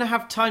are you going to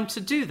have time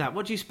to do that?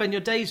 What do you spend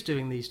your days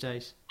doing these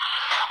days?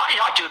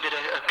 I do a bit of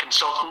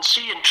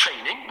consultancy and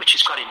training, which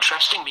is quite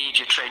interesting,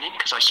 media training,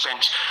 because I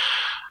spent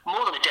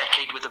more than a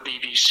decade with the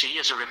BBC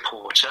as a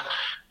reporter.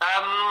 And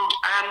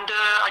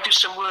I do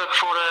some work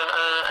for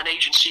an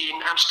agency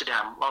in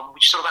Amsterdam,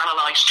 which sort of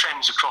analyse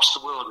trends across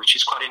the world, which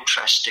is quite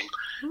interesting.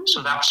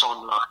 So that's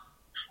online.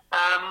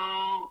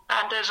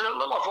 And there's a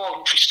lot of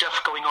voluntary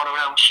stuff going on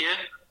around here.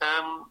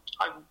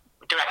 I'm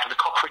director of the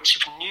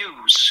Cooperative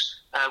News,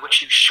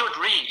 which you should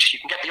read. You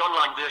can get the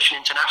online version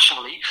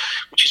internationally,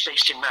 which is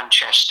based in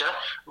Manchester.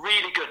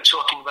 Really good,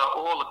 talking about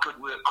all the good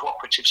work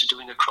cooperatives are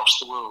doing across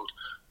the world.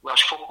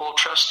 Welsh Football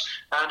Trust,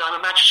 and I'm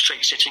a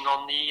magistrate sitting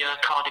on the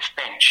Cardiff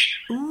bench.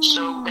 Ooh.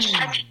 So there's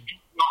plenty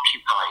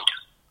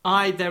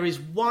occupied. There is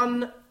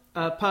one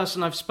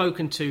person I've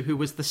spoken to who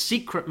was the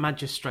secret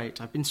magistrate.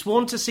 I've been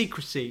sworn to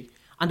secrecy.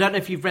 I don't know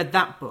if you've read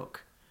that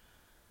book.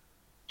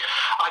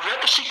 I've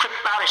read The Secret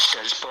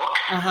Barrister's book.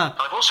 Uh-huh.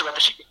 I've also read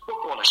The Secret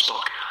Footballer's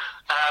book.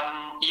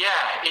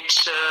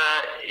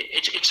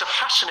 It's a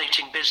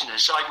fascinating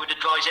business. I would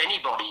advise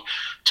anybody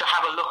to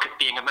have a look at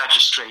being a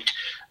magistrate,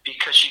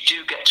 because you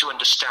do get to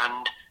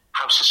understand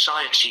how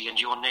society and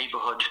your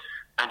neighbourhood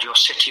and your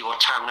city or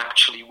town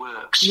actually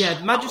works.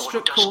 Yeah,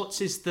 magistrate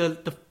courts is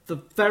the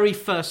very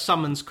first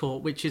summons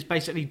court, which is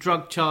basically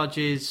drug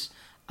charges,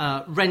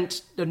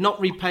 rent, not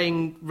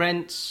repaying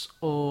rents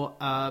or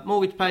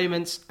mortgage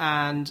payments,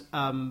 and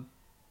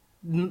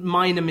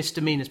minor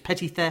misdemeanours,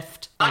 petty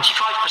theft.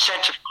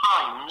 95% of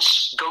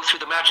crimes go through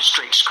the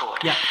magistrates'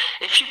 court. Yeah.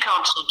 If you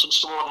can't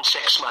sentence to more than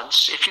 6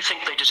 months, if you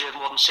think they deserve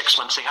more than 6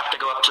 months, they have to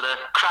go up to the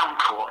Crown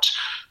Court.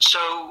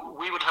 So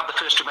we would have the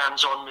first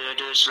remands on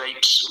murders,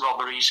 rapes,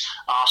 robberies,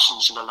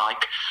 arsons and the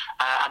like.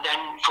 And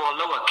then for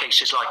lower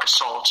cases like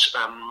assault,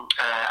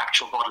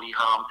 actual bodily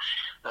harm,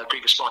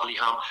 grievous bodily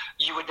harm,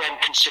 you would then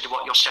consider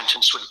what your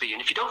sentence would be.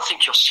 And if you don't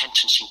think your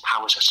sentencing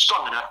powers are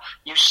strong enough,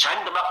 you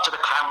send them up to the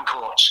Crown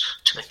Court,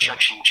 to the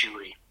judge and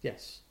jury.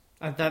 Yes.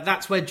 And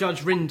that's where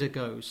Judge Rinder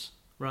goes,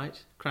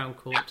 right? Crown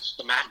Court. That's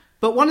the man.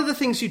 But one of the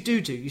things you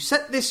do, you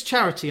set this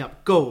charity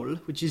up, GOAL,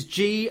 which is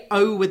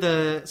G-O with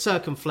a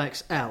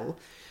circumflex L.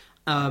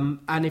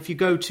 And if you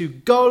go to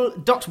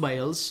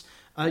goal.wales,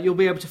 you'll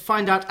be able to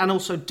find out and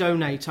also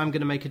donate. I'm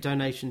going to make a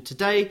donation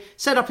today.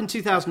 Set up in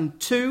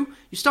 2002.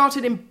 You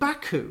started in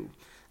Baku,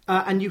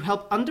 and you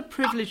help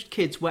underprivileged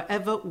kids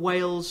wherever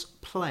Wales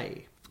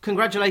play.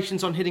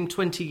 congratulations on hitting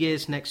 20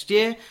 years next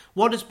year.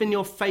 What has been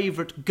your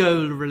favourite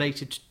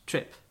goal-related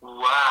trip?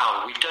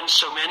 Wow, we've done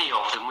so many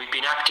of them. We've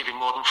been active in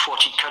more than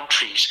 40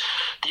 countries.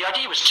 The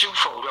idea was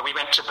twofold when we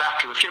went to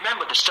Baku. If you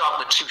remember the start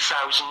of the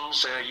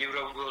 2000s,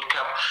 Euro World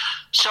Cup,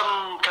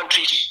 some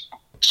countries'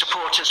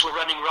 supporters were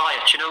running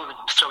riot,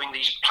 throwing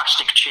these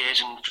plastic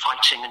chairs and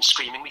fighting and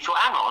screaming. We thought,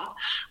 hang on,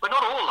 we're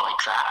not all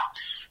like that.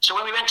 So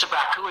when we went to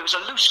Baku, it was a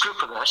loose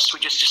group of us. We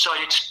just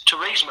decided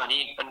to raise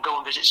money and go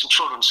and visit some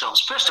children's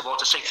homes. First of all,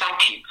 to say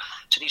thank you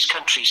to these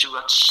countries who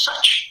are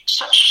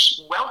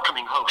such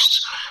welcoming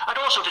hosts, and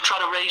also to try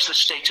to raise the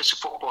status of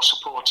football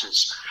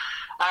supporters.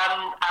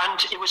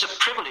 And it was a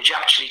privilege,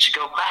 actually, to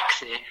go back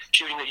there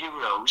during the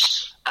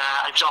Euros.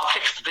 It was our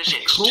 5th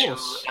visit to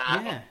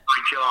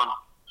Azerbaijan.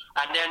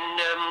 And then,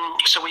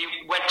 so we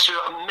went to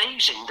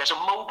there's a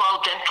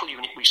mobile dental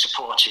unit we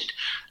supported.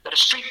 There are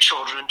street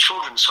children and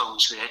children's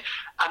homes there,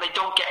 and they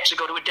don't get to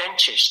go to a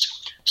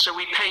dentist. So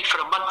we paid for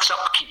a month's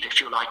upkeep,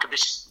 if you like, of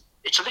this.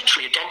 It's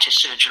literally a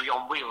dentist surgery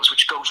on wheels,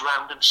 which goes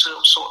round and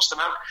sorts them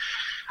out.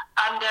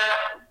 And,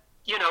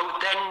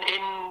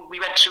 then we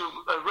went to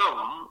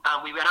Rome,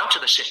 and we went out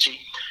of the city,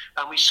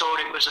 and we saw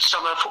it was a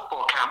summer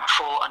football camp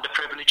for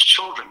underprivileged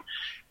children.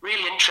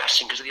 Really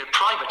interesting, because they're a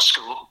private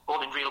school,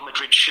 all in Real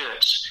Madrid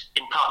shirts,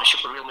 in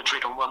partnership with Real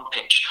Madrid on one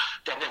pitch.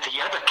 Then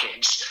the other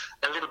kids,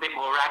 a little bit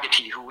more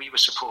raggedy, who we were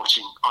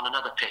supporting on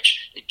another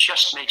pitch. It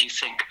just made you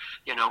think,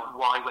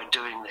 why we're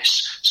doing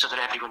this, so that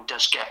everyone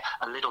does get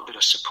a little bit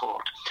of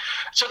support.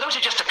 So those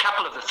are just a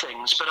couple of the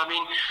things. But,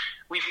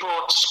 we've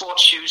bought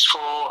sports shoes for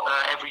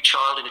every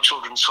child in a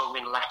children's home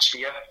in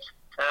Latvia.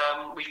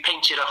 We've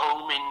painted a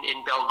home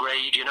in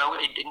Belgrade,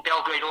 In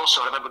Belgrade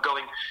also, I remember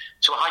going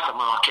to a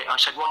hypermarket. I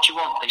said, what do you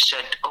want? They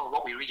said,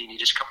 what we really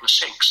need is a couple of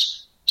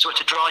sinks. So we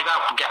had to drive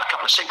out and get a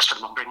couple of sinks for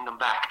them and bring them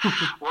back.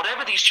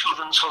 Whatever these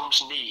children's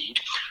homes need,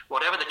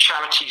 whatever the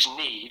charities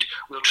need,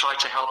 we'll try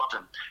to help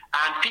them.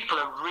 And people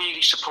are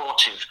really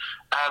supportive.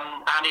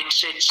 And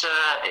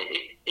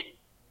it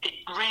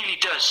really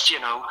does,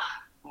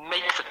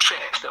 make the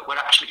trip that we're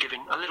actually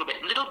giving a little bit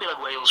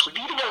of Wales.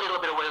 We're leaving a little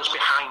bit of Wales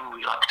behind,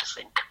 we like to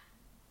think.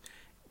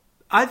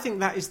 I think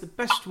that is the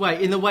best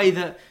way, in the way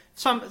that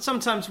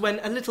sometimes when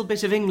a little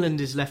bit of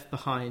England is left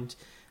behind,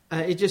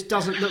 it just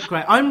doesn't look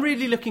great. I'm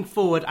really looking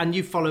forward, and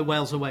you follow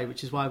Wales Away,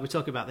 which is why we're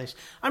talking about this.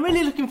 I'm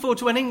really looking forward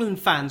to when England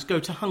fans go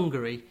to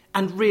Hungary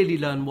and really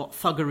learn what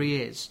thuggery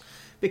is.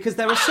 Because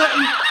there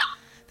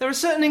are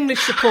certain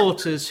English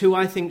supporters who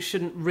I think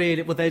shouldn't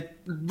really...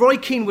 Roy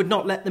Keane would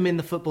not let them in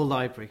the football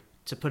library,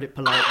 to put it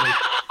politely.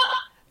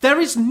 There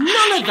is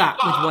none of that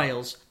with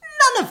Wales.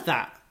 None of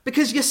that.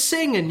 Because you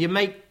sing and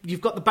you've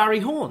got the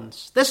Barry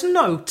Horns. There's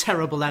no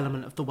terrible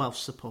element of the Welsh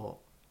support.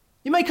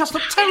 You make us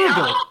look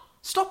terrible.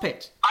 Stop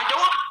it. I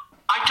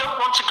don't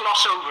want to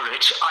gloss over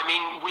it.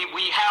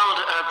 We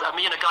held,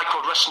 me and a guy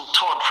called Russell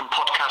Todd from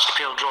podcast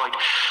Pale Droid,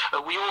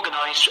 we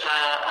organised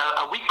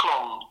a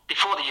week-long,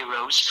 before the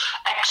Euros,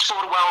 Expo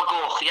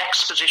Walgoch, the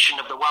exposition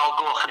of the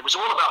Walgoch, and it was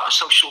all about the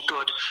social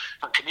good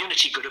and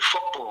community good of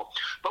football.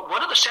 But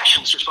one of the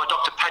sessions was by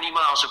Dr. Penny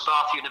Miles of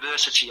Bath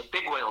University, a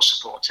big Wales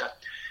supporter,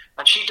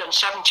 and she'd done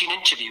 17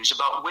 interviews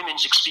about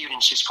women's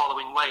experiences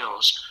following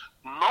Wales.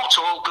 Not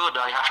all good,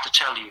 I have to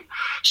tell you.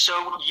 So,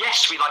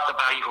 yes, we like the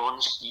Barry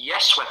Horns.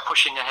 Yes, we're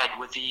pushing ahead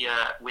with the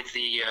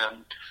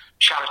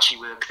charity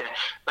work there.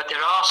 But there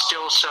are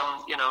still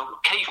some,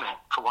 cavemen,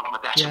 for want of a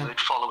better word,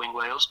 following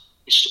Wales.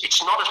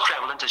 It's not as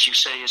prevalent, as you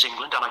say, as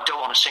England, and I don't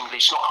want to sing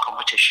it's not a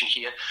competition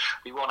here.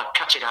 We want to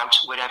cut it out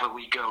wherever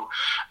we go.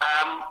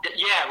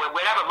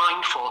 We're ever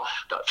mindful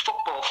that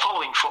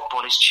following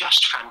football is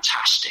just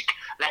fantastic.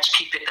 Let's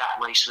keep it that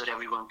way so that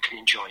everyone can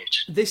enjoy it.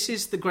 This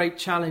is the great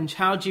challenge.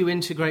 How do you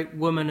integrate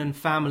women and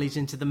families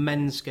into the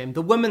men's game?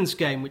 The women's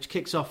game, which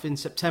kicks off in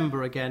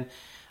September again,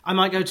 I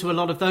might go to a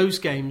lot of those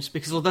games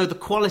because although the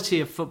quality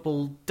of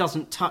football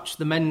doesn't touch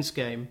the men's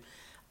game,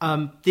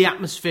 the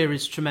atmosphere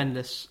is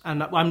tremendous,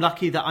 and I'm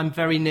lucky that I'm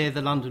very near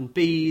the London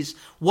Bees.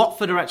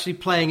 Watford are actually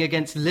playing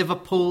against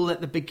Liverpool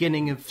at the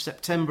beginning of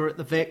September at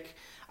the Vic.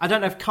 I don't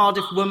know if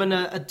Cardiff women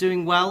are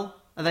doing well.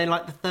 Are they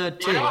like the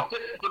third tier? There are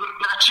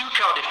two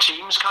Cardiff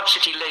teams, Cardiff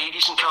City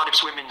Ladies and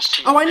Cardiff's women's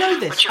team. Oh, I know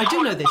this. I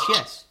do know this,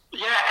 yes.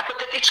 Yeah,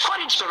 but it's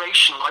quite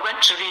inspirational. I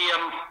went to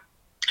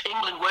the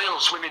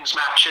England-Wales women's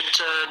match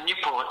at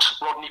Newport,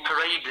 Rodney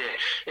Parade there.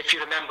 If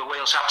you remember,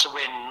 Wales had to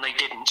win, and they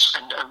didn't,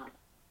 and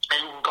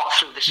got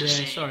through this as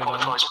the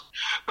qualifiers.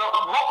 But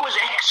what was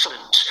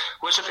excellent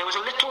was that there was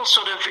a little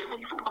sort of,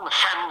 on the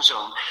fan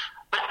zone,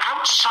 but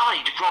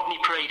outside Rodney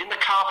Parade, in the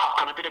car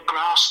park on a bit of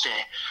grass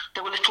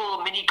there were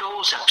little mini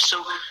goals up.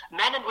 So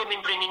men and women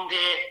bringing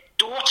their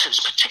daughters,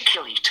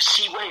 particularly, to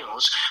see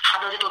Wales,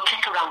 had a little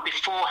kick around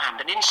beforehand,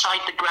 and inside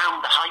the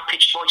ground, the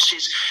high-pitched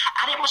voices.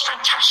 And it was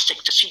fantastic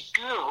to see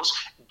girls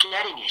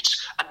getting it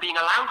and being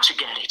allowed to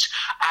get it.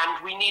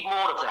 And we need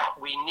more of that.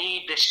 We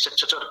need this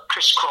to sort of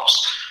crisscross.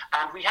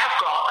 And we have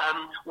got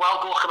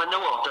Walgoch and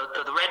Manoa,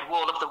 the Red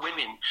Wall of the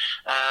Women,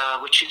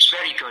 which is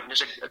very good. And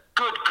there's a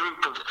good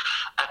group of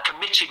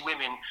committed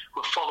women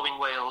who are following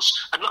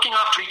Wales and looking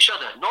after each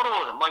other. Not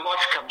all of them. My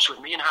wife comes with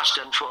me and has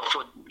done for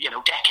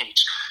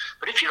decades.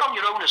 But if you're on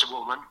your own as a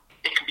woman,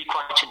 it can be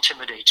quite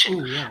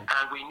intimidating. Ooh, yeah.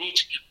 And we need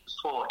to give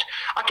support.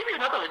 I'll give you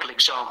another little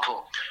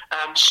example.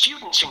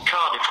 Students in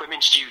Cardiff,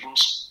 women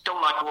students,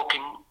 don't like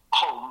walking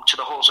home to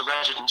the halls of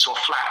residence or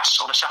flats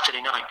on a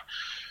Saturday night.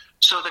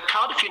 So the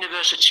Cardiff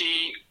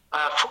University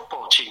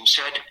football team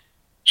said,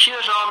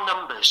 here's our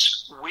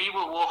numbers. We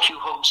will walk you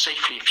home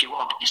safely if you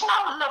want. Isn't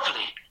that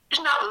lovely?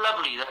 Isn't that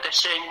lovely that they're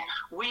saying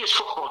we as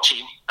football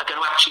team are going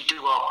to actually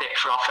do our bit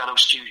for our fellow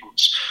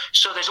students?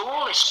 So there's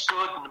all this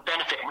good and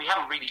benefit, and we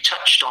haven't really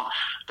touched on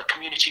the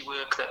community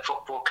work that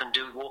football can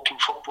do, walking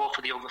football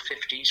for the over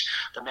 50s,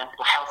 the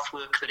mental health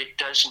work that it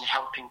does in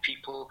helping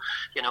people,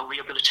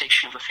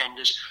 rehabilitation of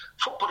offenders.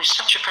 Football is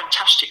such a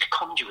fantastic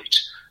conduit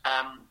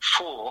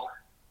for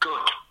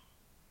good.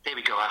 There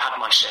we go, I've had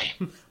my say.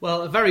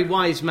 Well, a very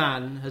wise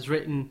man has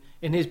written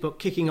in his book,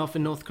 Kicking Off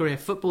in North Korea,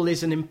 football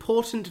is an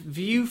important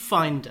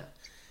viewfinder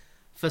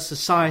for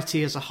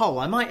society as a whole.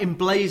 I might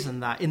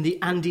emblazon that in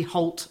the Andy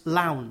Holt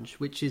Lounge,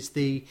 which is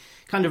the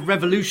kind of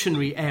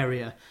revolutionary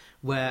area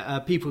where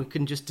people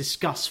can just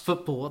discuss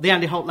football. The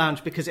Andy Holt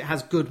Lounge, because it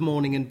has Good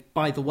Morning and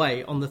By the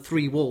Way on the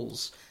 3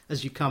 walls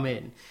as you come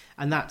in.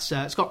 And that's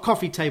it's got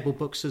coffee table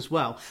books as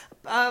well.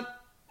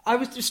 I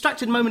was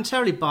distracted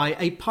momentarily by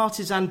a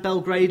Partizan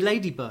Belgrade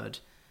ladybird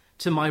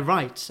to my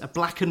right, a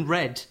black and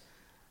red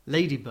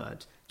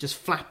ladybird just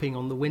flapping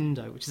on the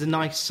window, which is a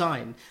nice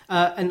sign.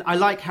 And I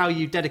like how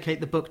you dedicate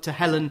the book to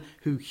Helen,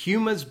 who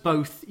humours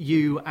both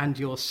you and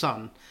your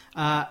son.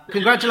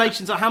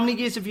 Congratulations. How many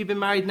years have you been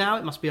married now?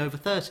 It must be over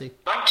 30.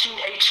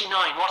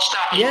 1989. What's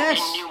that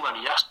in new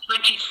money? That's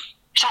 20...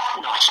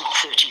 No, it's not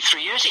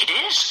 33 years. It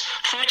is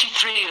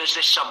 33 years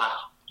this summer.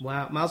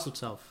 Wow, Mazel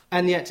Tov.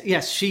 And yet,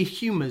 yes, she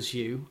humours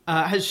you.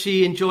 Has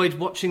she enjoyed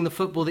watching the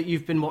football that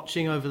you've been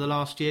watching over the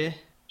last year?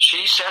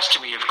 She says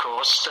to me, of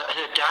course, that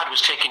her dad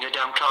was taking her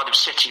down Cardiff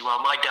City while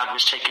my dad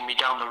was taking me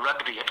down the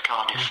rugby at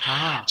Cardiff.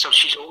 Uh-huh. So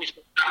she's always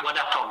put that one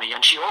up on me.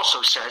 And she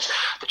also says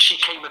that she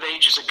came of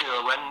age as a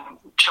girl when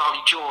Charlie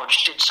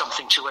George did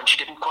something to her and she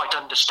didn't quite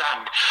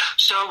understand.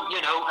 So,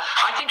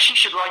 I think she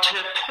should write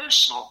her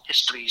personal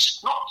histories.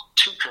 Not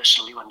too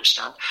personal, you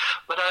understand.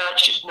 But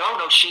she's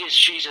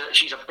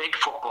a big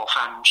football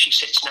fan. She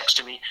sits next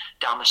to me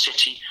down the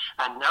city.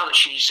 And now that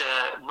she's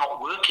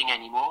not working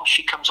anymore,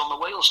 she comes on the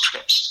Wales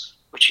trips,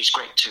 which is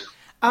great too.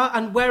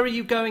 And where are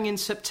you going in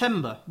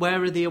September?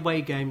 Where are the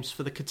away games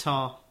for the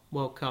Qatar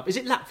World Cup? Is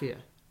it Latvia?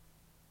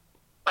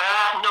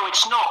 No,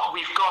 it's not.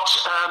 We've got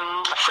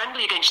a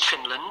friendly against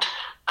Finland,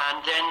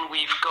 and then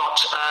we've got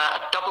a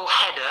double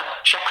header,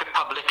 Czech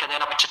Republic, and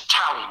then up to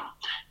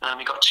Tallinn.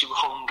 We've got 2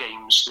 home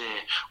games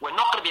there. We're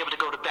not going to be able to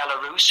go to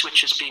Belarus,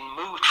 which has been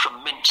moved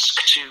from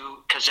Minsk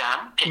to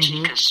Kazan.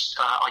 Pity, because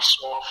I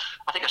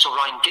think I saw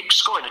Ryan Giggs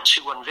scoring a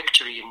 2-1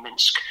 victory in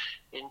Minsk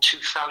in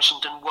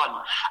 2001.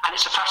 And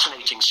it's a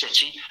fascinating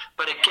city.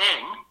 But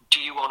again,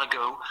 do you want to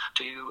go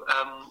to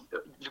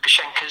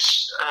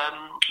Lukashenko's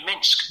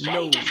Minsk?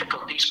 Very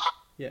difficult, these questions.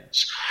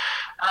 Yes.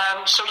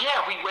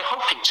 We're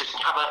hoping to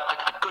have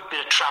a good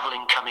bit of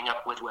travelling coming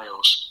up with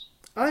Wales.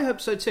 I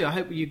hope so too. I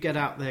hope you get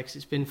out there because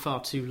it's been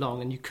far too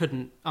long and you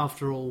couldn't,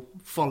 after all,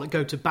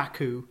 go to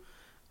Baku.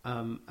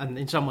 And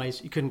in some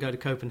ways, you couldn't go to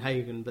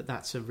Copenhagen, but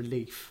that's a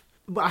relief.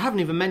 But I haven't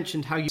even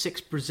mentioned how you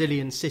 6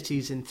 Brazilian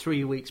cities in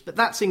 3 weeks, but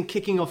that's in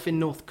Kicking Off in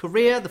North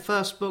Korea, the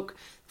first book.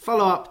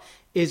 Follow-up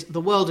is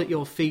The World at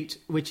Your Feet,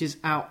 which is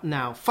out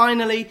now.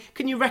 Finally,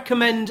 can you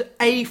recommend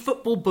a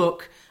football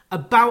book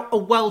about a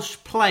Welsh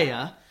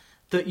player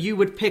that you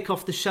would pick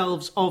off the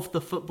shelves of the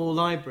football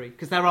library?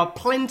 Because there are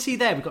plenty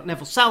there. We've got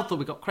Neville Southall,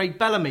 we've got Craig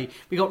Bellamy,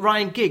 we've got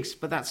Ryan Giggs,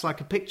 but that's like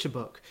a picture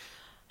book.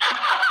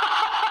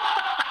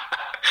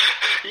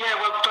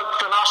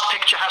 The last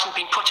picture hasn't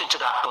been put into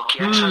that book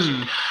yet, has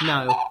it?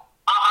 No.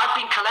 I've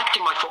been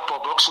collecting my football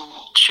books and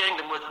sharing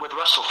them with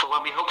Russell for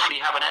when we hopefully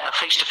have a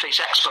face-to-face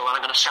expo, and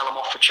I'm going to sell them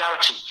off for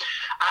charity.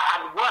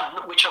 And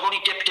one, which I've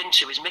only dipped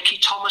into, is Mickey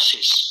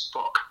Thomas's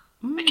book.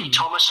 Mickey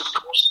Thomas, of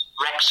course,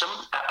 Wrexham,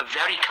 a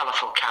very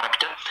colourful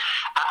character.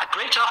 A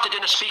great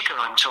after-dinner speaker,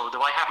 I'm told,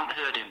 though I haven't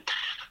heard him.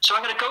 So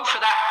I'm going to go for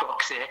that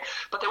book there.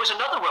 But there was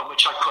another one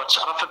which I put,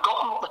 and I've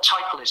forgotten what the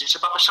title is. It's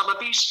about the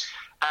Sotheby's,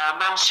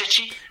 Man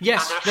City.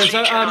 Yes,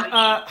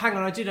 hang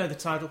on, I do know the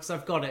title because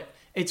I've got it.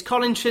 It's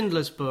Colin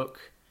Schindler's book.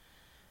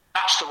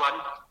 That's the one.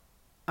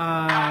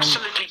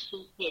 Absolutely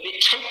superb.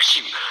 It takes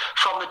you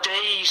from the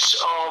days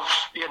of,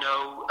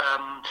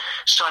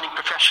 signing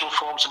professional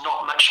forms and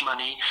not much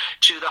money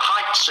to the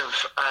heights of,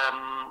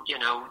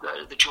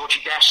 the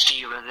Georgie Best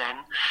era then.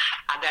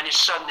 And then his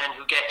son then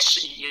who gets,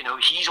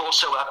 he's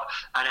also up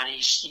and then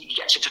he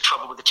gets into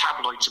trouble with the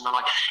tabloids and the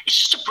like.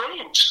 It's just a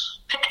brilliant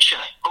picture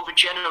over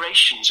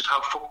generations of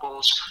how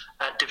football's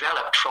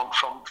developed from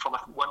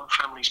one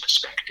family's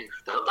perspective.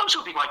 Those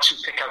would be my 2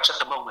 pickouts at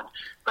the moment.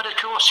 But of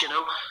course,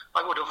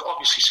 I would have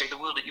obviously say The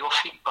World at Your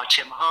Feet by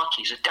Tim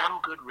Hartley is a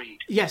damn good read.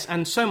 Yes,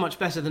 and so much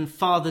better than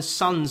Fathers,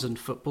 Sons and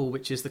Football,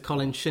 which is the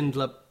Colin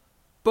Schindler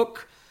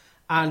book.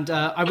 And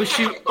I wish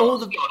you all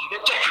the...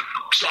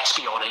 books, let's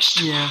be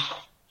honest. Yeah.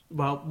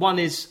 Well, one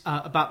is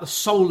about the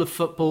soul of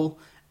football,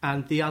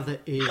 and the other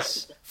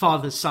is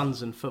fathers,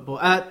 sons and football.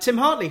 Tim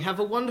Hartley, have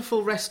a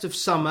wonderful rest of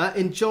summer.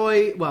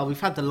 Enjoy, well, we've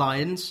had the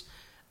Lions.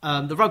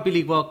 The Rugby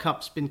League World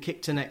Cup's been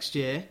kicked to next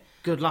year.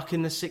 Good luck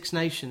in the Six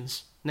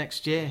Nations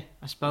next year,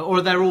 I suppose.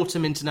 Or their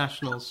autumn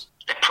internationals.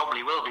 There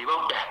probably will be,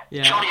 won't there?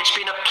 Yeah. Johnny, it's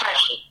been a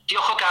pleasure.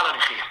 Diolch o galon i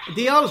chi.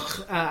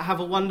 Diolch. Have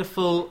a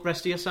wonderful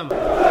rest of your summer.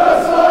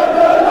 Just like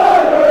the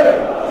library,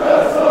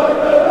 just like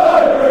the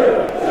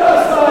library,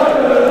 just like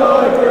the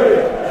library,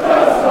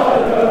 just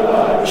like the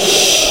library.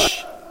 Shh.